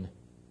question.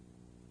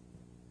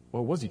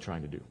 What was he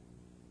trying to do?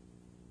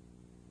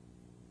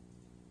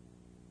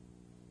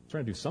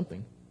 Trying to do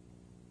something.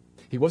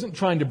 He wasn't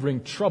trying to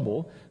bring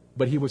trouble,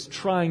 but he was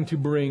trying to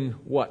bring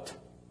what?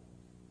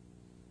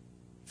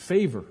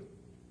 Favor.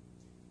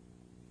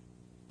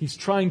 He's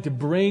trying to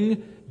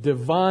bring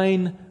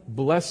divine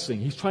blessing.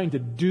 He's trying to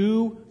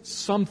do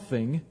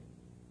something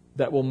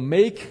that will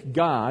make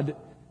God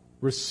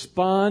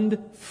respond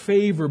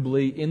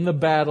favorably in the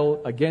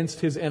battle against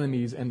his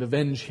enemies and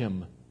avenge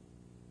him.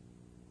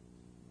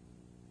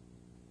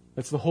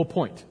 That's the whole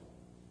point.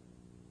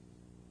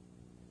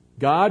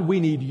 God, we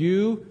need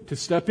you to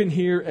step in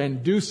here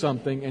and do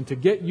something, and to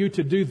get you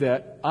to do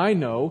that, I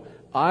know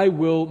I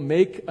will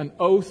make an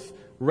oath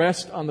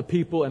rest on the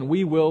people, and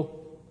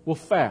we'll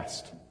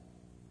fast.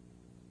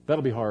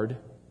 That'll be hard.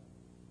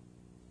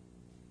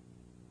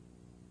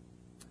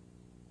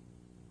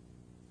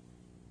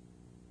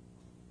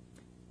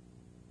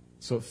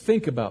 So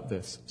think about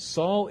this.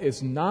 Saul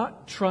is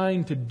not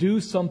trying to do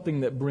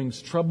something that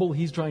brings trouble.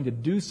 He's trying to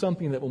do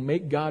something that will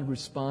make God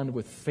respond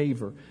with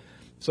favor.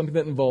 Something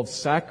that involves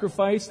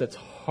sacrifice, that's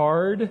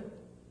hard.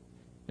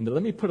 And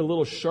let me put a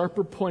little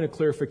sharper point of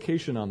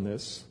clarification on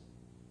this.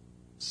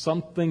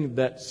 Something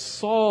that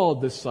Saul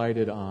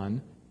decided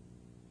on,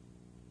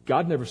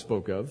 God never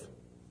spoke of.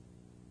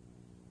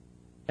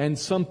 And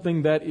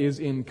something that is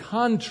in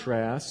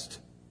contrast,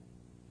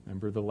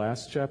 remember the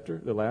last chapter,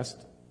 the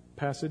last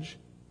passage?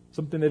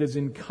 Something that is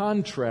in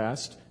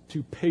contrast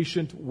to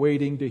patient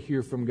waiting to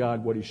hear from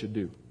God what he should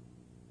do.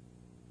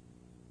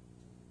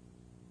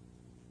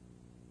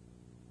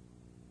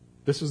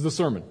 This is the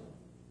sermon.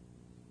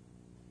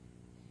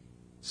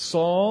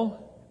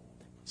 Saul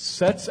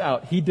sets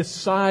out, he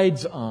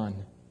decides on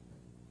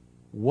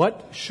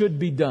what should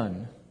be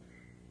done,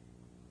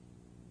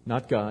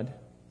 not God,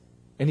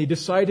 and he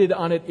decided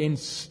on it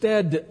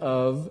instead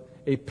of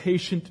a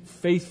patient,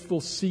 faithful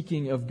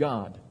seeking of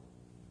God.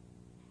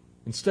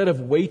 Instead of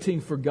waiting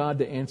for God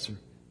to answer.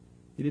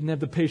 He didn't have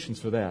the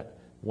patience for that.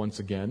 Once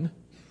again,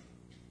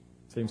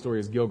 same story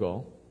as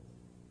Gilgal.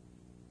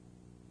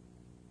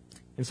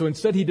 And so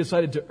instead he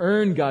decided to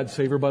earn God's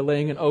favor by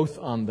laying an oath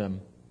on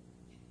them.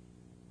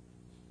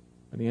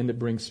 In the end it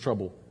brings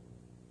trouble.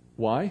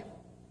 Why?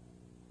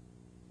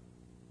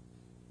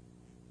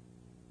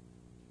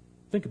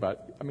 Think about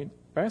it. I mean,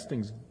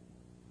 fasting's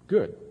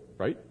good,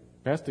 right?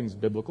 Fasting's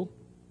biblical.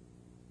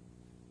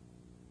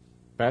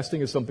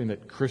 Fasting is something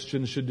that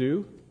Christians should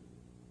do.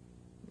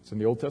 It's in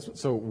the Old Testament.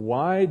 So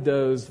why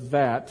does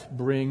that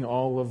bring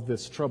all of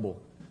this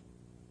trouble?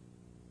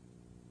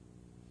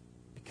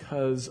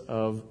 Because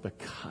of the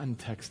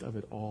context of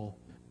it all.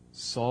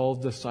 Saul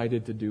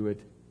decided to do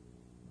it,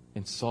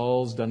 and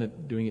Saul's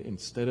doing it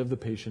instead of the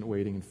patient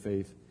waiting and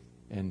faith,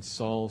 and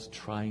Saul's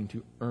trying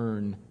to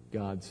earn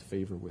God's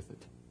favor with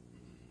it.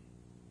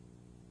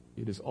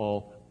 It is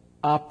all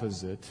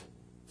opposite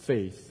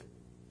faith.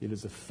 It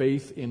is a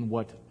faith in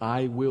what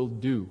I will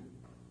do.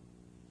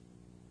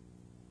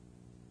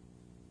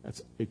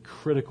 That's a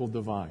critical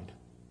divide.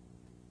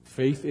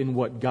 Faith in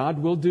what God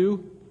will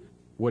do,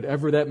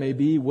 whatever that may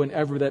be,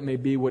 whenever that may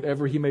be,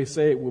 whatever He may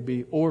say it will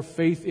be, or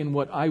faith in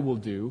what I will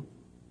do,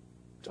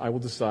 which I will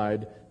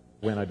decide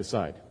when I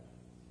decide.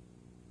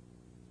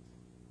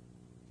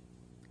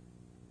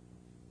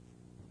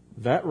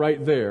 That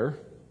right there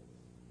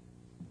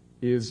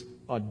is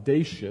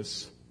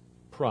audacious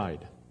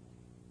pride.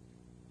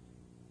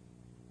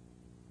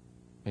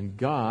 And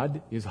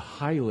God is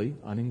highly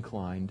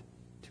uninclined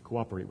to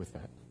cooperate with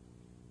that.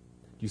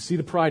 Do you see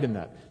the pride in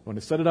that? I want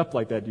to set it up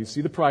like that. Do you see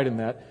the pride in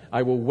that?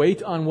 I will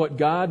wait on what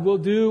God will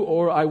do,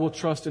 or I will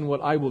trust in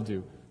what I will do.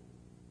 You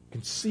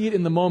can see it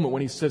in the moment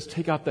when he says,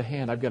 take out the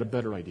hand, I've got a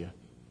better idea.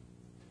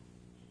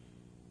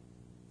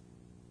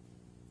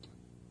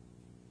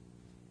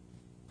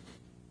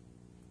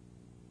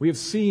 We have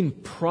seen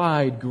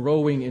pride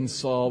growing in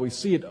Saul. We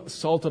see it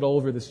assaulted all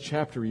over this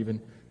chapter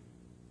even.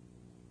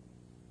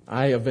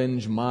 I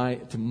avenge my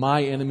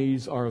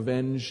enemies are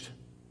avenged.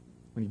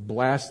 When he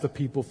blasts the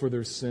people for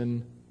their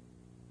sin.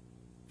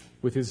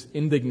 With his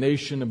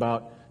indignation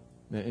about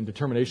and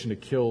determination to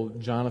kill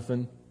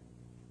Jonathan.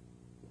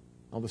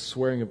 All the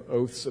swearing of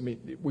oaths. I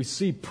mean, we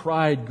see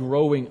pride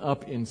growing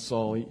up in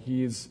Saul.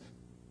 He's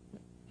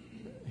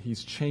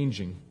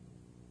changing.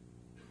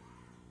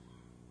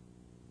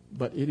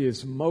 But it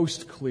is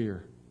most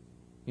clear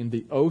in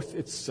the oath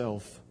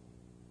itself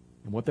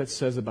and what that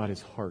says about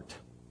his heart.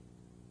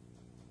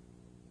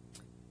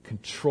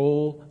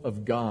 Control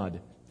of God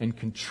and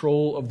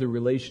control of the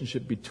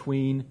relationship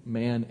between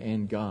man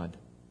and God.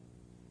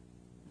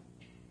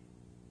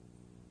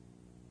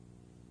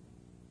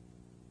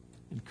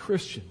 And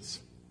Christians,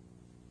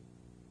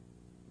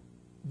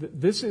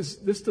 this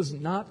does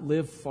not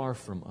live far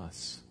from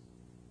us.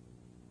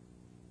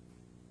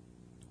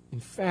 In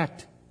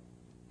fact,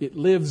 it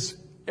lives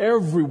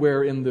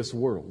everywhere in this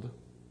world.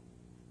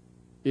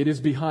 It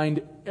is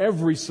behind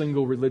every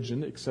single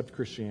religion except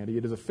Christianity.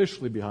 It is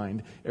officially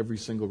behind every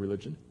single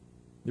religion.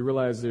 You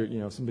realize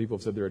some people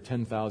have said there are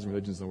 10,000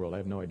 religions in the world. I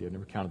have no idea. I've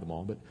never counted them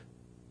all. But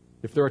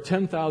if there are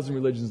 10,000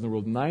 religions in the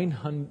world,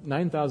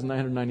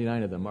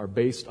 9,999 of them are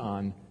based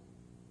on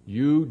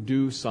you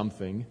do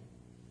something,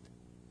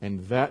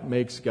 and that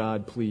makes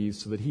God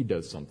pleased so that He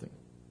does something.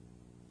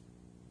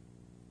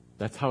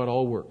 That's how it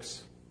all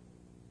works,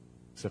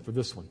 except for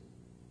this one.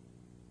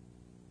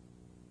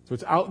 So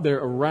it's out there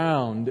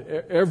around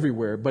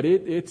everywhere, but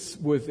it's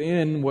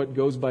within what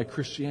goes by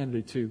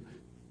Christianity too.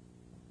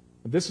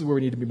 And this is where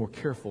we need to be more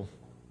careful.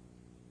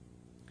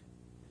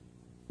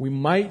 It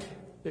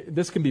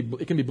can be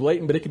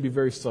blatant, but it can be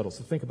very subtle.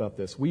 So think about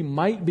this. We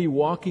might be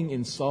walking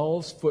in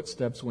Saul's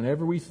footsteps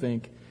whenever we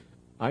think,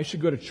 I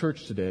should go to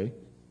church today.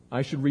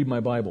 I should read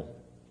my Bible.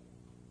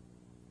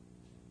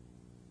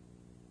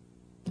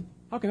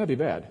 How can that be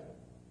bad?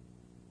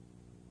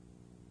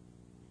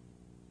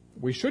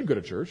 we should go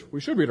to church. We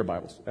should read our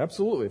Bibles.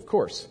 Absolutely, of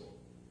course.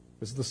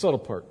 This is the subtle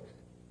part.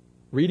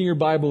 Reading your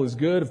Bible is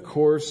good, of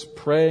course.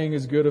 Praying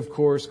is good, of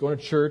course. Going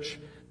to church.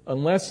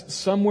 Unless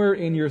somewhere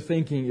in your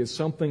thinking is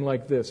something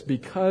like this: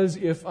 because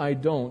if I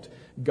don't,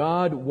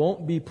 God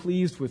won't be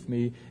pleased with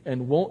me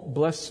and won't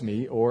bless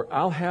me, or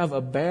I'll have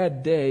a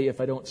bad day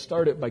if I don't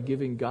start it by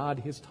giving God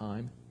His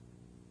time,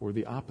 or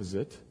the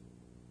opposite.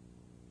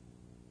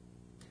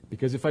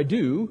 Because if I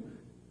do,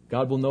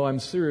 God will know I'm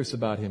serious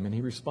about Him, and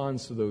He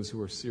responds to those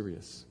who are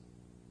serious.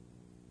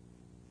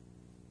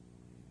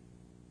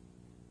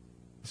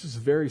 This is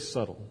very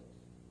subtle,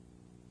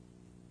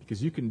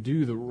 because you can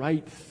do the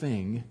right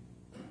thing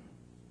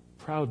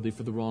proudly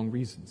for the wrong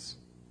reasons.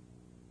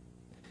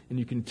 And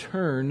you can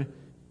turn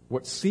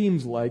what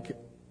seems like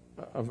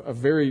a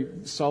very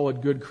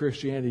solid, good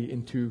Christianity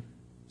into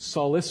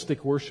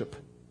solistic worship.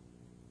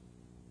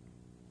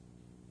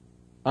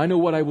 I know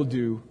what I will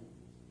do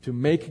to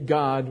make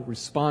God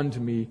respond to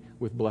me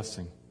with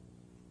blessing.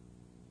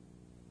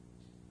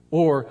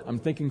 Or I'm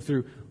thinking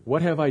through,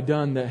 what have I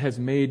done that has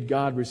made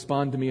God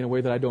respond to me in a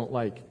way that I don't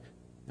like?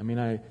 I mean,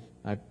 I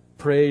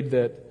prayed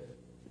that,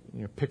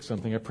 pick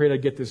something. I prayed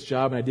I'd get this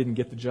job and I didn't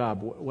get the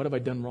job. What have I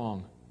done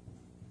wrong?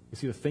 You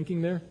see the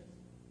thinking there?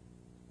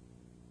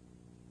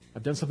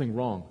 I've done something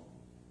wrong.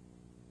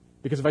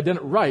 Because if I'd done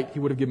it right, He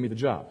would have given me the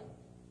job.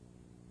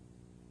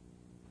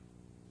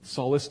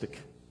 Solistic.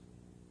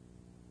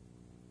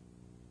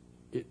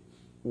 It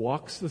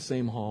walks the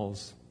same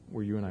halls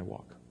where you and I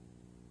walk.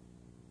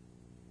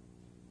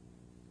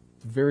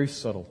 It's very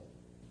subtle.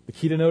 The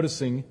key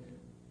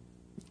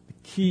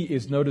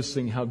is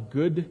noticing how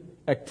good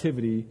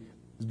activity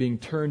is being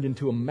turned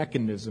into a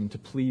mechanism to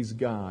please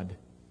God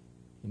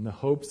in the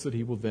hopes that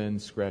He will then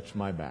scratch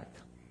my back.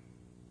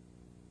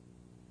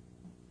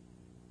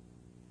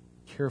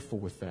 Careful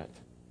with that.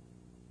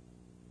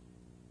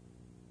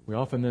 We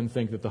often then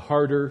think that the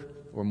harder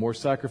or more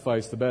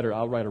sacrifice, the better.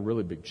 I'll write a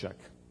really big check.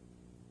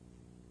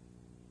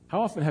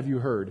 How often have you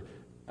heard?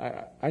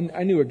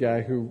 I knew a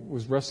guy who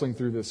was wrestling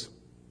through this.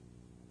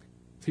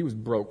 He was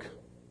broke.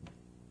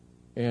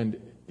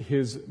 And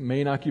his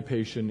main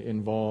occupation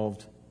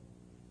involved,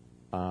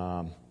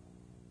 I'm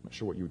not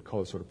sure what you would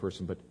call this sort of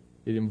person, but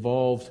it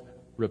involved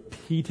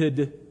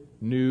repeated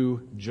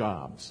new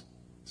jobs.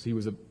 So he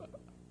was a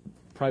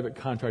private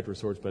contractor of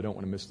sorts, but I don't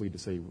want to mislead to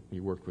say he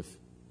worked with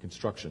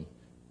construction.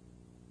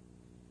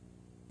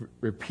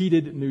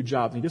 Repeated new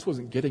jobs. And he just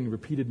wasn't getting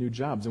repeated new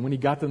jobs. And when he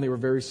got them, they were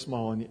very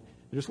small, and there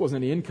just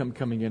wasn't any income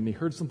coming in. And he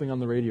heard something on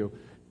the radio: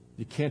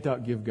 you can't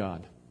outgive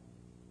God.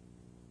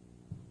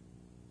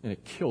 And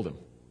it killed him.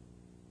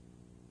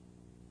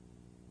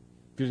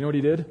 Because you know what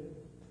he did?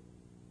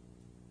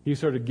 He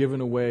started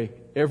giving away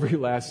every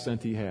last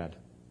cent he had.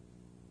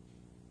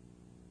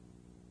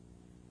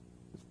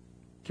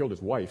 Killed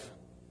his wife.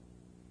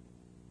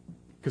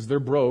 Because they're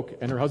broke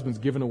and her husband's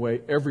given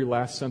away every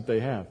last cent they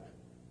have.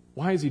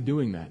 Why is he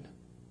doing that?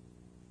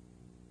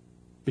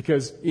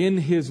 Because in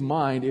his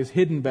mind is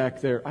hidden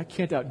back there, I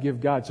can't outgive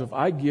God. So if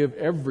I give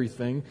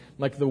everything,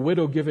 like the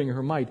widow giving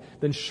her mite,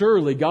 then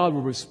surely God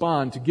will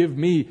respond to give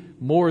me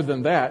more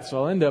than that.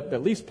 So I'll end up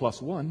at least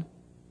 +1.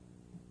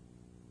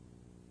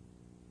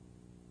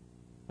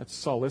 That's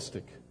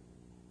solistic.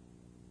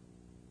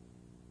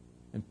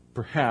 And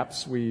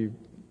perhaps we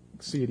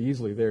see it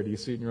easily there. Do you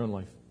see it in your own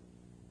life?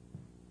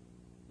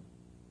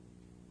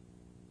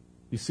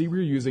 You see where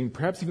you're using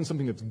perhaps even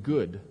something that's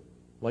good,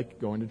 like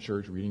going to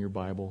church, reading your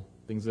Bible,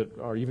 things that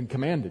are even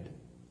commanded.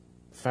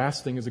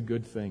 Fasting is a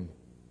good thing.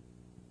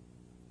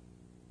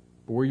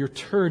 But where you're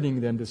turning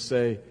them to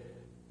say,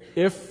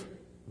 if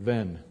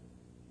then,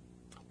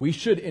 we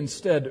should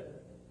instead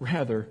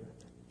rather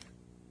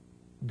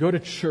go to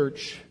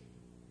church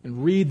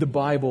and read the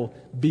Bible,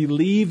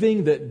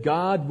 believing that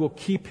God will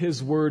keep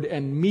His word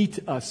and meet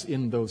us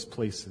in those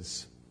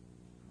places.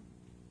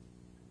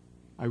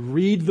 I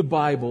read the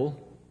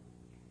Bible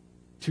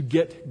to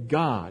get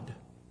God,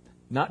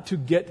 not to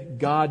get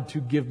God to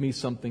give me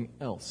something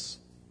else.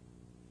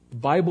 The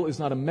Bible is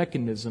not a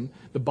mechanism.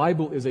 The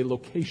Bible is a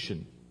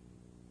location.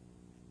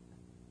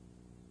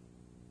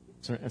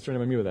 That's trying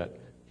to me with that.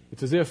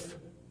 It's as if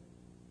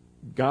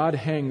God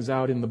hangs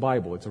out in the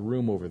Bible. It's a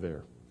room over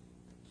there.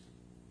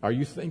 Are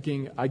you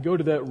thinking, I go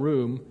to that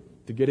room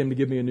to get Him to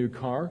give me a new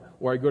car,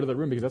 or I go to that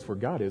room because that's where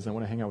God is and I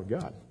want to hang out with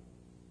God?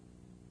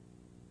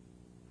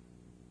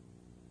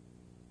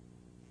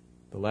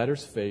 The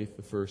latter's faith,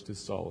 the first is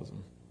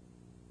solism.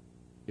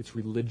 It's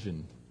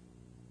religion.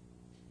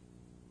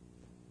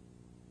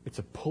 It's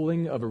a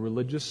pulling of a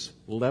religious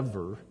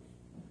lever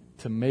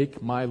to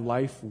make my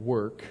life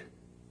work,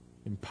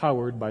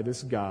 empowered by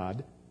this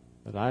God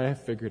that I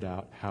have figured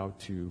out how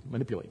to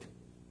manipulate.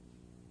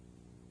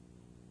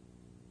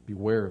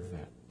 Beware of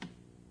that.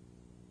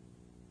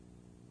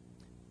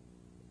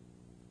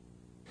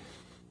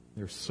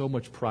 There's so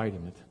much pride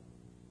in it.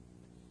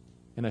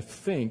 And I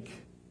think,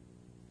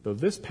 though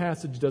this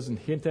passage doesn't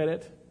hint at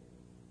it,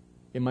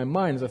 in my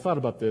mind, as I thought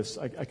about this,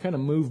 I kind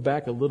of moved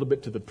back a little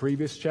bit to the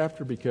previous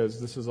chapter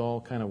because this is all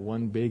kind of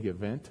one big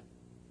event.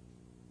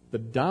 The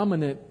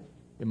dominant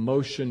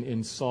emotion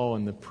in Saul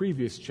in the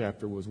previous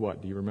chapter was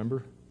what? Do you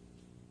remember?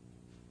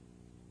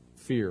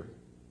 Fear.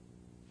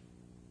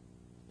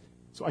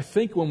 So I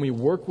think when we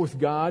work with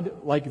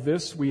God like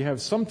this, we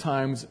have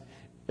sometimes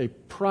a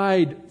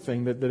pride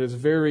thing that is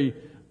very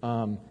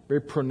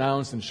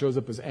pronounced and shows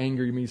up as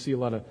anger. You see a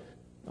lot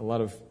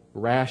of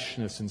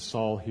rashness in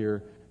Saul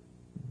here,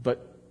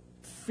 but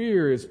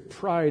fear is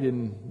pride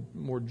in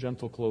more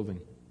gentle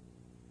clothing.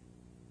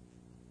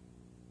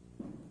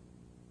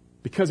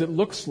 Because it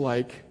looks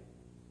like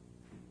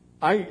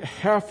I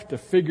have to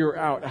figure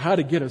out how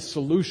to get a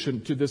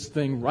solution to this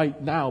thing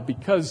right now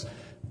because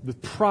the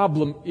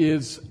problem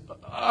is,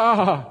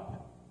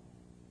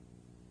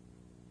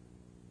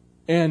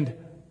 And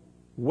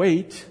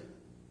wait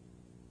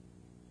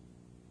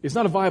is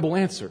not a viable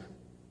answer.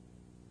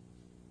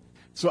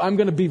 So I'm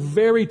going to be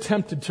very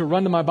tempted to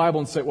run to my Bible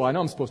and say, well, I know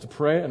I'm supposed to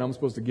pray, I know I'm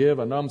supposed to give,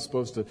 I know I'm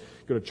supposed to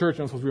go to church, I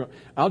know I'm supposed to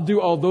I'll do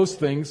all those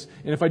things,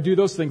 and if I do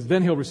those things,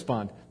 then He'll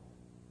respond.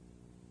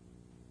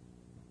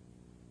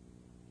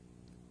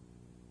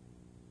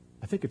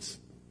 I think it's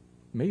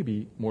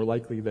maybe more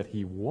likely that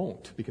He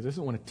won't, because He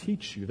doesn't want to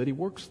teach you that He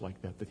works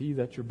like that He's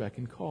at your beck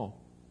and call.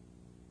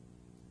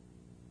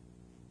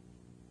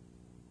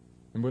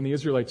 And when the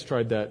Israelites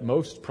tried that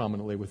most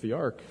prominently with the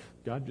ark,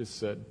 God just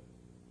said,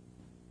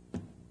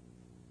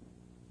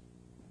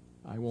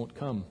 I won't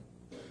come.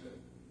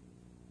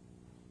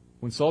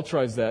 When Saul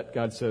tries that,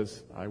 God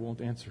says, I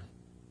won't answer.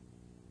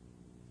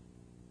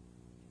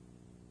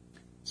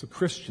 So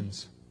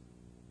Christians,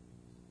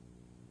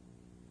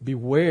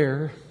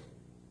 beware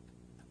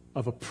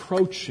of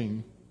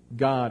approaching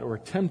God or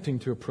attempting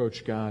to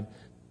approach God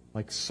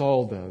like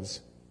Saul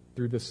does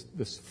through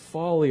this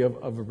folly of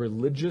a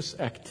religious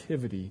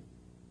activity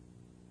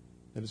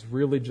that is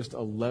really just a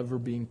lever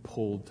being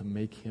pulled to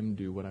make Him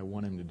do what I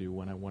want Him to do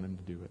when I want Him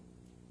to do it.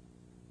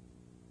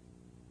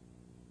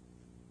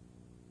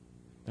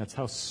 That's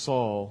how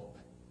Saul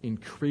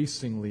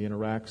increasingly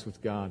interacts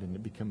with God, and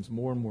it becomes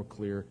more and more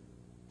clear.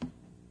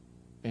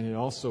 And it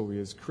also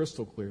is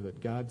crystal clear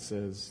that God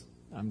says,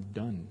 I'm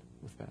done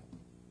with that.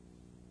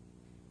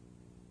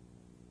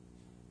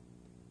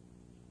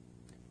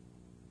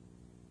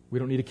 We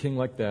don't need a king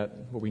like that.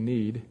 What we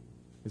need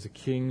is a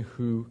king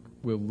who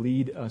will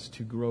lead us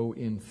to grow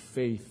in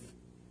faith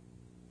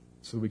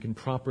so that we can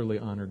properly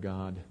honor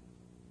God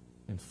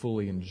and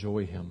fully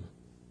enjoy Him.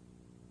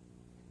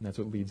 And that's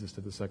what leads us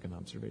to the second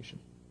observation.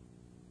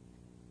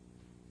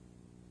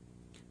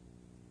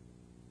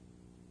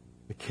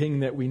 The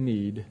king that we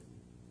need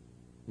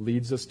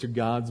leads us to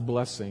God's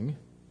blessing,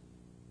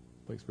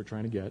 the place we're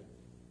trying to get,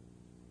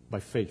 by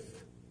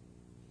faith.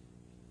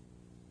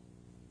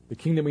 The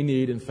king that we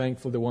need, and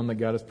thankfully the one that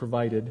God has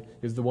provided,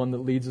 is the one that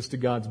leads us to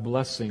God's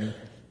blessing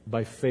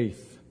by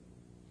faith.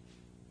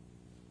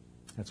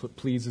 That's what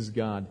pleases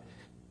God.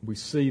 We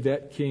see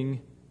that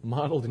king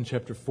modeled in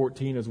chapter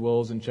 14 as well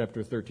as in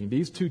chapter 13.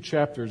 These two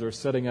chapters are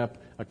setting up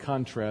a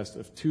contrast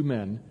of two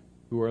men.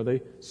 Who are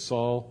they?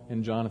 Saul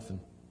and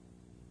Jonathan.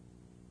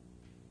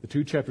 The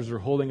two chapters are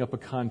holding up a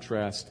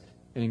contrast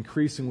and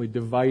increasingly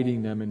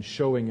dividing them and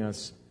showing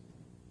us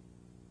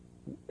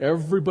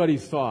everybody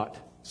thought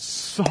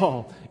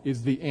Saul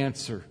is the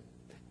answer.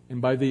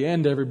 And by the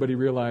end, everybody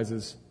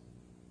realizes,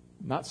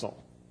 not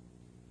Saul.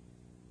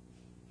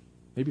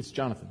 Maybe it's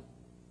Jonathan.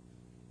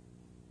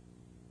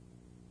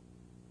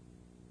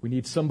 We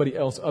need somebody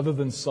else other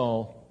than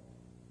Saul.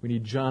 We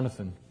need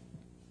Jonathan.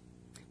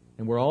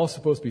 And we're all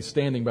supposed to be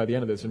standing by the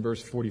end of this in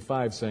verse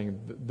 45 saying,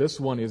 this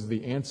one is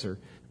the answer.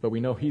 But we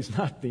know he's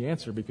not the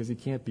answer because he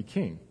can't be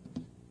king.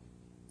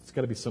 It's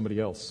got to be somebody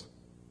else.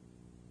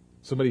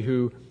 Somebody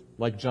who,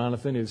 like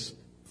Jonathan, is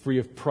free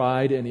of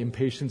pride and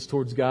impatience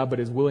towards God, but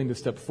is willing to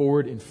step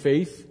forward in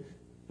faith,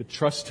 to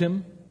trust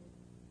Him.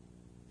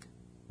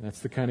 And that's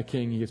the kind of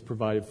king He has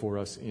provided for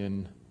us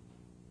in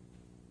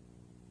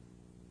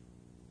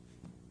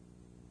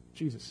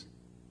Jesus.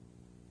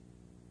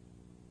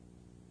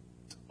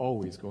 It's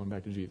always going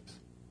back to Jesus.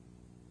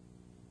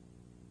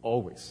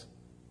 Always.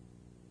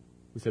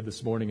 We said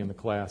this morning in the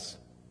class,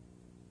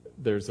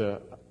 there's a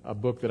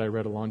book that I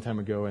read a long time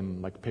ago,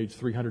 and like page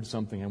 300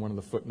 something, and one of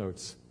the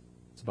footnotes,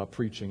 it's about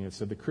preaching. It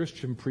said, the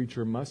Christian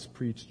preacher must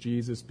preach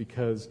Jesus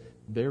because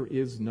there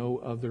is no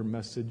other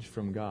message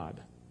from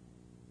God.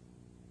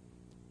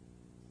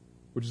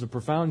 Which is a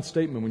profound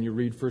statement when you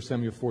read 1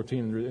 Samuel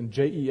 14. And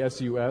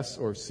Jesus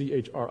or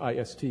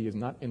Christ is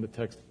not in the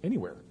text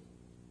anywhere.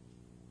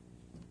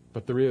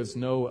 But there is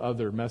no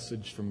other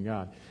message from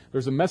God.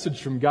 There's a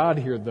message from God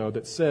here, though,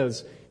 that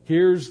says,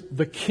 here's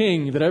the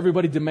king that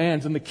everybody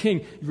demands. And the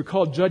king, if you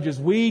recall Judges,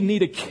 we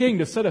need a king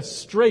to set us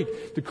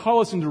straight, to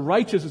call us into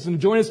righteousness and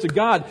join us to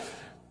God.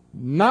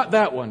 Not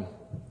that one.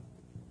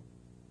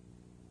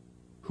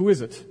 Who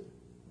is it?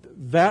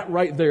 That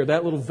right there,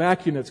 that little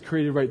vacuum that's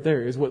created right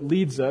there is what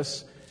leads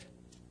us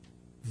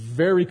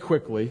very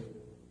quickly.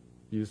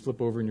 You just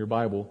flip over in your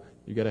Bible,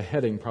 you got a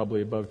heading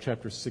probably above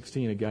chapter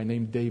 16, a guy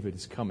named David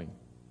is coming.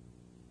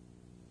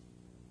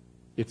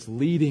 It's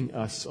leading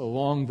us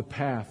along the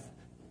path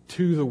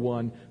to the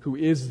one who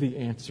is the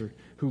answer,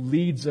 who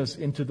leads us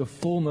into the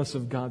fullness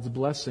of God's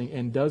blessing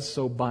and does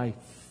so by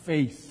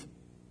faith.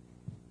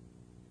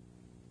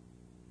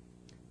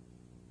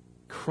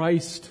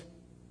 Christ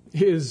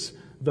is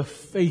the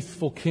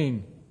faithful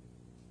King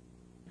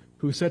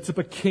who sets up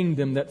a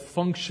kingdom that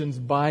functions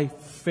by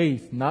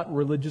faith, not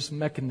religious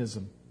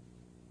mechanism,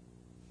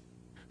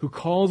 who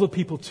calls a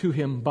people to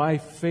Him by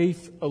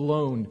faith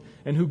alone,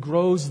 and who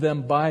grows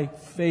them by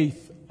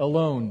faith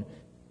alone,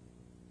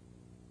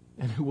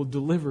 and who will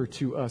deliver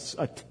to us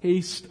a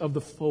taste of the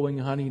flowing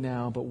honey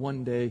now, but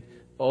one day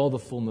all the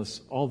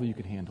fullness, all that you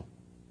can handle.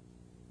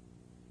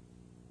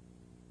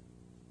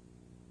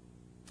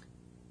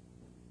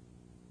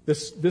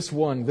 This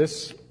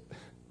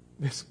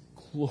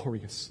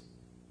glorious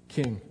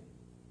King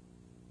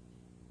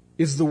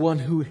is the one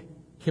who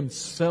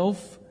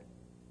Himself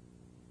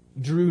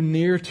drew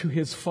near to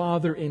His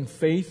Father in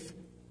faith.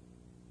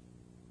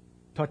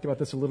 Talked about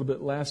this a little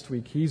bit last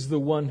week. He's the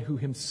one who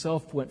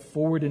Himself went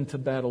forward into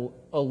battle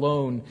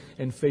alone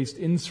and faced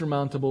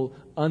insurmountable,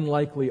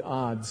 unlikely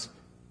odds.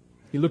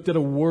 He looked at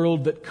a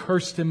world that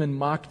cursed Him and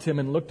mocked Him,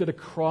 and looked at a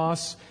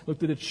cross,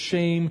 looked at its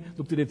shame,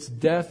 looked at its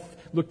death,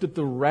 looked at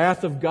the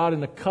wrath of God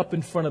in a cup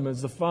in front of Him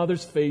as the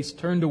Father's face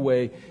turned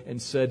away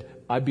and said,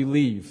 I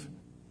believe.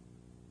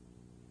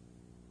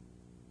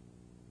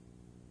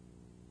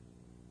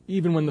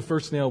 Even when the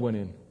first nail went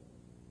in,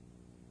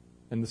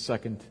 and the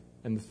second,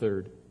 and the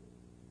third.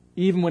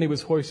 Even when He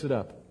was hoisted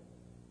up.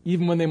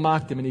 Even when they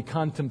mocked Him and He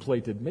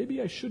contemplated, maybe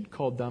I should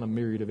call down a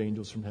myriad of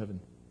angels from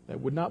heaven.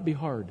 That would not be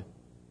hard.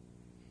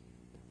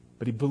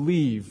 But He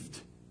believed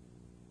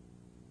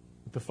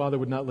that the Father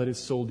would not let His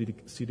soul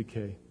see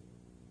decay.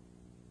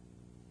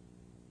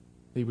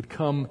 That He would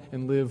come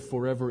and live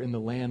forever in the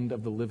land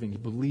of the living. He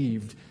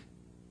believed,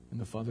 and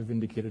the Father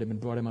vindicated Him and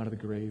brought Him out of the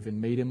grave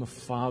and made Him a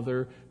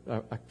father,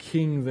 a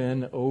king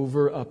then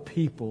over a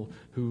people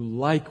who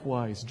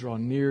likewise draw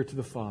near to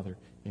the Father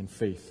in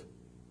faith.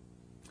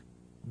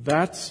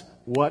 That's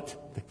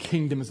what the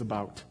kingdom is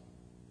about.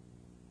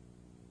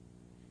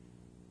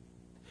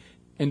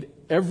 And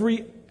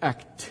every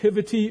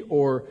activity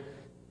or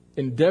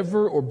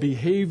endeavor or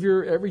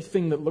behavior,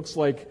 everything that looks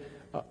like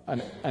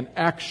an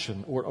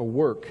action or a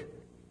work,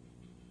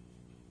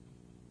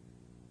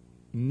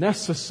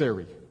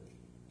 necessary.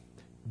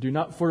 Do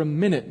not for a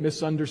minute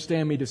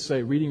misunderstand me to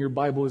say reading your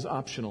Bible is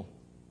optional.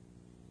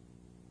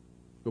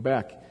 Go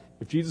back.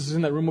 If Jesus is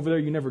in that room over there,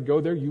 you never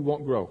go there, you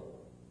won't grow.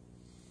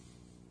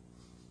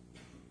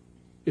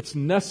 It's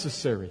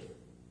necessary.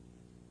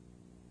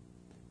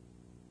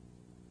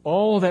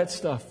 All that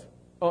stuff,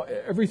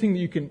 everything that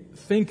you can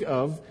think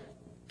of,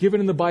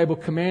 given in the Bible,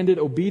 commanded,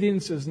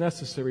 obedience is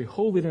necessary,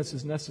 holiness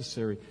is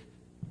necessary.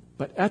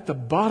 But at the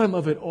bottom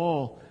of it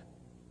all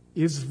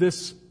is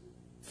this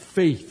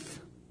faith.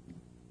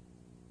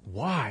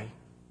 Why?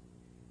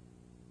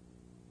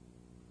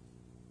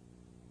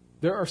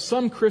 There are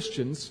some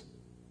Christians,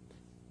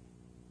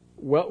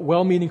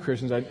 well-meaning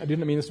Christians, I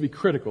didn't mean this to be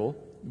critical,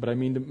 but I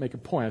mean to make a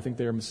point. I think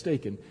they are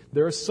mistaken.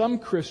 There are some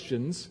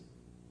Christians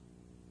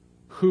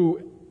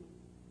who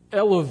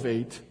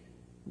elevate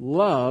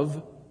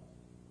love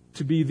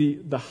to be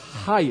the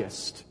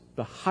highest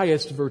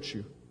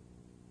virtue.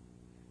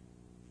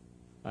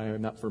 I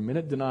am not for a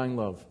minute denying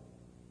love.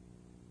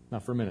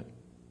 Not for a minute.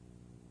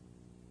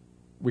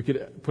 We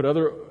could put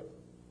other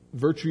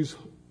virtues,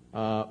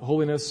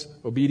 holiness,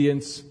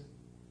 obedience,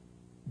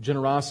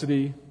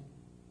 generosity.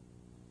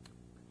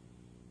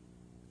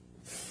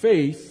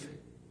 Faith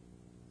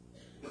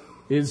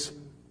is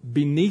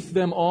beneath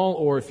them all,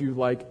 or if you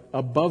like,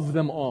 above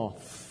them all.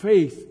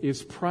 Faith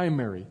is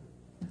primary.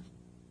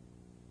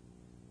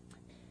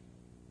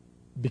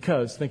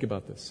 Because, think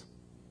about this.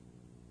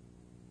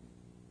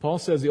 Paul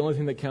says the only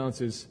thing that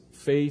counts is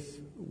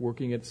faith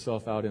working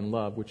itself out in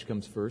love, which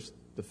comes first,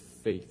 the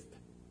faith.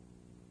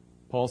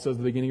 Paul says at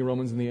the beginning of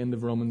Romans and the end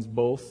of Romans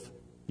both,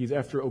 he's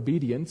after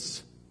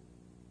obedience.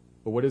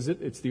 But what is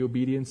it? It's the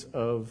obedience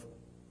of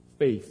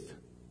faith.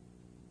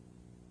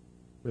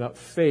 Without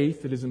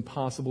faith, it is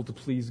impossible to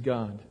please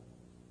God.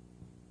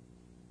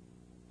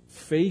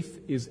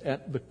 Faith is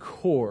at the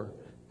core,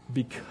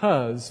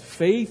 because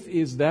faith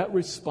is that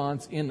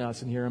response in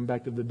us, and here I'm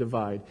back to the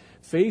divide.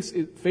 Faith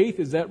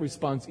is that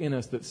response in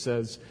us that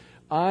says,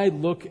 I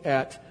look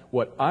at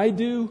what I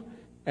do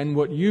and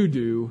what you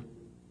do,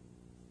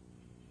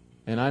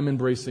 and I'm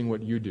embracing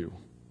what you do.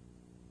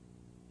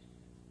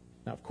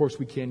 Now, of course,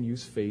 we can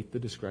use faith to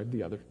describe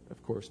the other,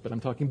 of course, but I'm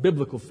talking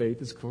biblical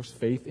faith is, of course,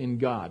 faith in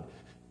God.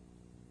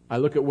 I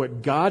look at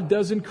what God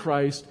does in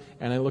Christ,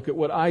 and I look at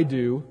what I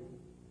do,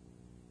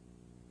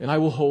 and I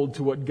will hold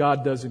to what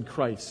God does in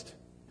Christ.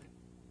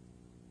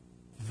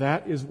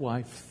 That is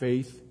why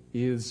faith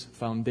is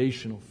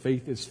foundational.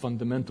 Faith is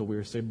fundamental. We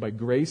are saved by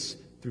grace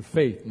through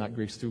faith, not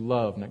grace through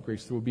love, not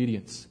grace through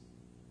obedience.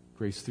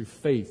 Grace through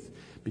faith.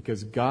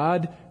 Because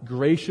God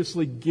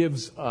graciously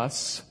gives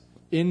us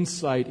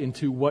insight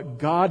into what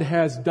God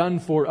has done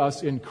for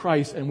us in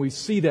Christ, and we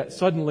see that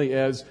suddenly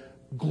as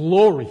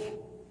glory.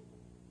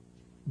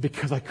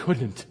 Because I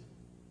couldn't.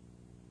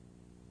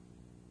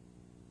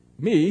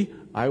 Me,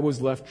 I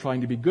was left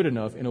trying to be good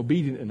enough and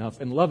obedient enough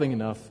and loving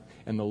enough,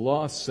 and the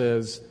law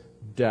says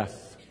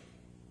death.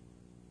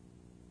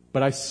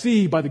 But I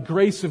see by the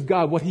grace of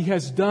God what He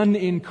has done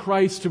in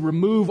Christ to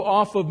remove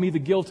off of me the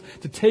guilt,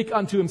 to take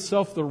unto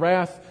Himself the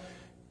wrath,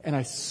 and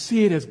I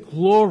see it as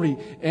glory,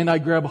 and I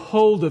grab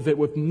hold of it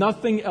with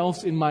nothing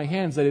else in my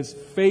hands. That is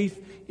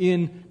faith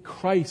in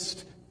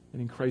Christ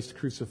and in Christ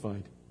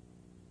crucified.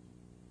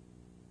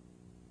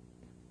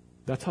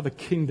 That's how the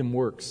kingdom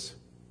works.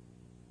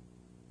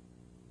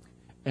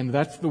 And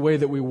that's the way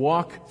that we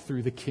walk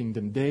through the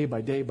kingdom, day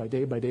by day, by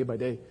day, by day, by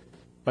day.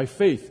 By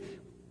faith.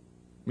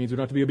 Means we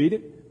don't have to be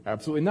obedient?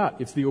 Absolutely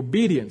not. It's the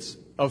obedience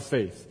of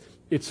faith.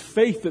 It's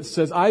faith that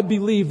says, I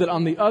believe that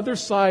on the other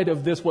side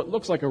of this, what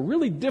looks like a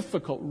really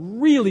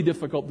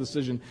difficult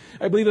decision,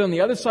 I believe that on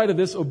the other side of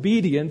this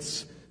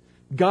obedience,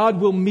 God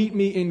will meet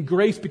me in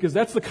grace, because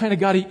that's the kind of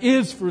God He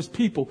is for His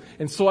people.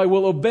 And so I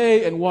will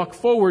obey and walk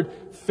forward.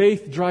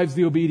 Faith drives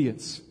the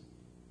obedience.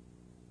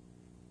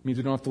 Means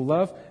we don't have to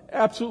love?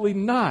 Absolutely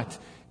not.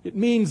 It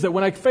means that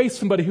when I face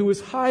somebody who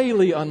is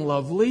highly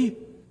unlovely,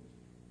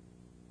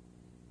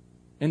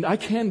 and I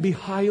can be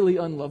highly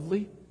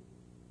unlovely,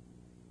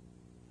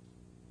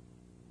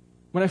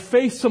 when I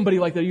face somebody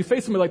like that, you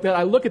face somebody like that,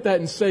 I look at that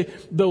and say,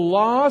 the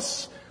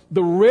loss,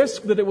 the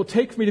risk that it will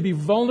take for me to be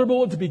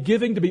vulnerable, to be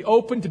giving, to be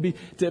open,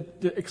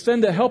 to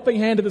extend a helping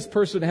hand to this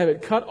person and have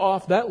it cut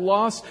off, that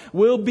loss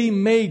will be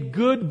made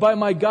good by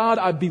my God.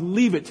 I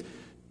believe it.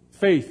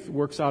 Faith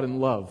works out in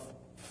love.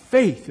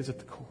 Faith is at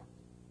the core.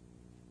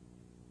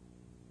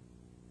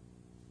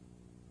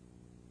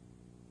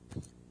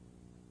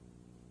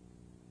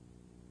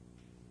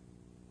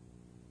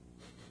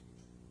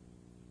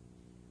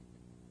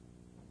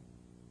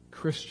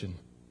 Christian,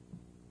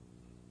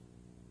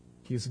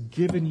 He has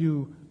given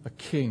you a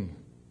king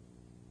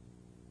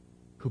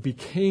who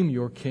became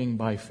your king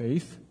by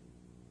faith,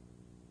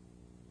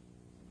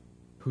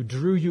 who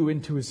drew you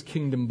into His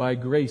kingdom by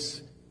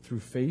grace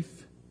through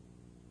faith,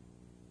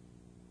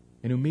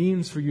 and who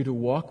means for you to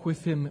walk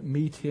with Him,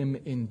 meet Him,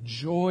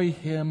 enjoy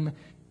Him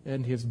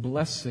and His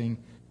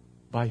blessing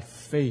by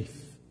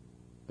faith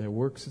that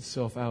works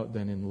itself out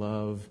then in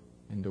love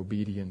and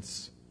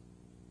obedience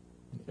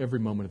in every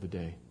moment of the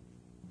day.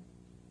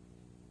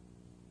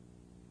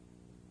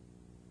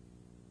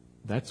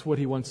 That's what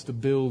He wants to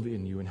build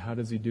in you. And how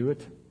does He do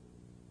it?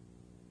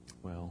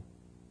 Well,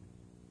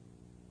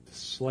 to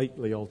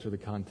slightly alter the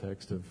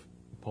context of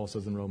what Paul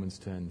says in Romans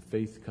 10,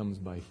 faith comes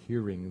by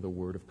hearing the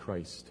word of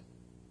Christ.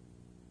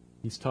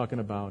 He's talking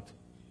about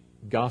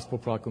gospel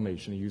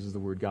proclamation. He uses the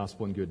word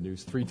gospel and good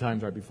news 3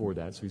 times right before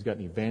that, so he's got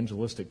an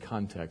evangelistic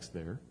context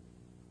there.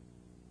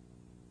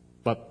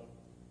 But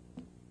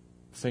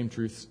the same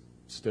truth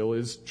still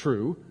is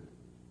true.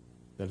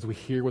 That as we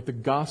hear what the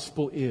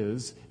gospel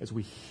is, as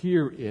we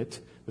hear it,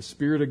 the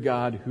Spirit of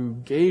God who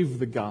gave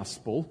the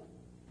gospel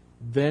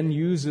then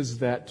uses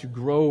that to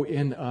grow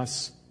in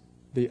us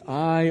the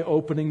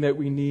eye-opening that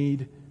we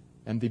need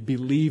and the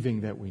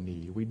believing that we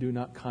need. We do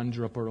not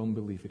conjure up our own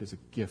belief. It is a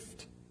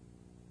gift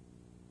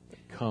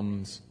that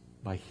comes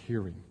by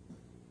hearing.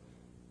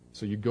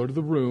 So you go to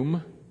the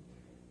room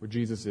where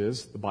Jesus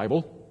is, the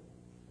Bible.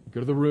 You go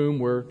to the room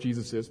where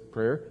Jesus is,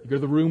 prayer. You go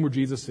to the room where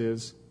Jesus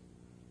is,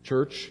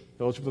 church,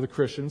 fellowship with other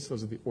Christians.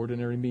 Those are the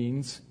ordinary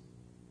means.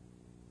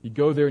 You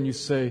go there and you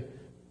say,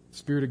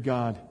 Spirit of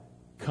God,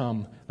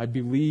 come. I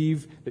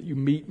believe that you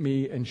meet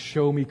me and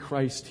show me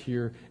Christ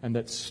here, and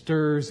that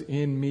stirs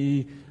in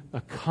me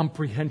a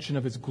comprehension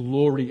of His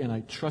glory, and I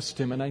trust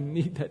Him, and I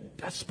need that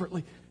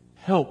desperately.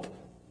 Help.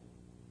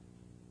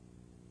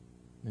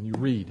 Then you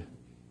read.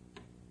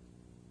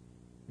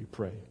 You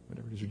pray,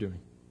 whatever it is you're doing.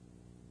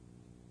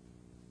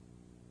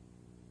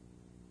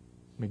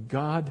 May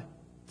God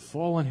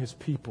fall on His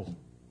people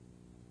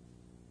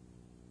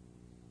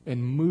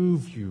and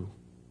move you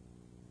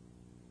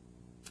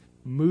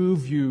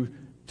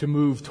to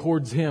move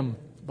towards Him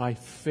by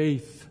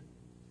faith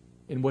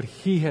in what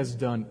He has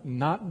done,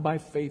 not by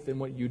faith in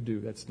what you do.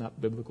 That's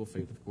not biblical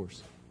faith, of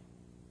course.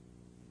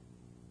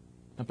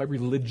 Not by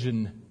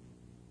religion,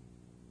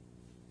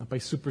 not by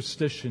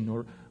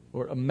superstition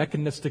or a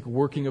mechanistic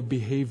working of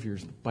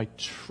behaviors, but by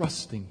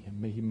trusting Him.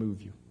 May He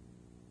move you.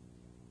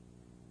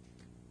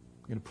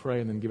 I'm going to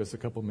pray and then give us a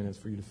couple minutes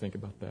for you to think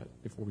about that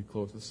before we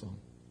close the song.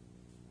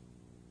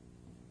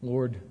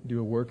 Lord,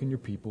 do a work in your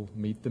people.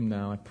 Meet them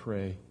now, I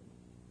pray.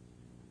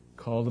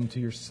 Call them to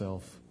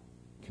yourself.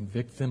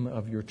 Convict them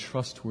of your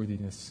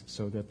trustworthiness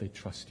so that they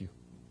trust you.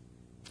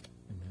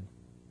 Amen.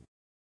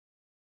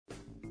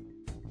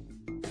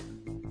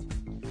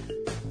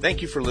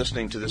 Thank you for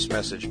listening to this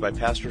message by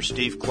Pastor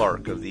Steve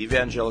Clark of the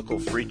Evangelical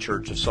Free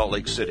Church of Salt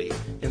Lake City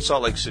in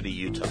Salt Lake City,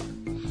 Utah.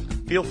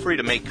 Feel free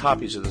to make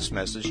copies of this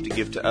message to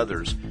give to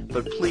others,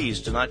 but please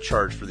do not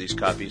charge for these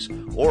copies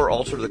or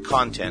alter the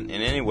content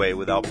in any way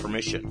without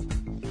permission.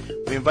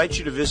 We invite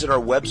you to visit our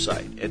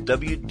website at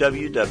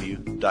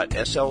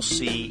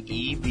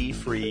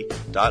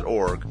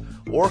www.slcevfree.org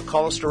or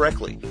call us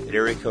directly at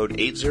area code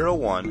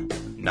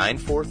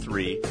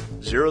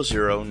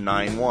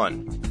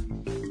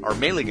 801-943-0091. Our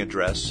mailing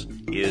address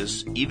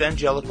is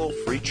Evangelical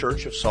Free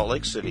Church of Salt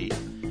Lake City,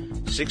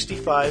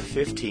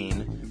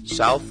 6515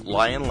 South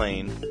Lion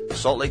Lane,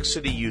 Salt Lake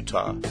City,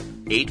 Utah,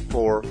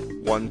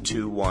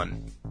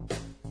 84121.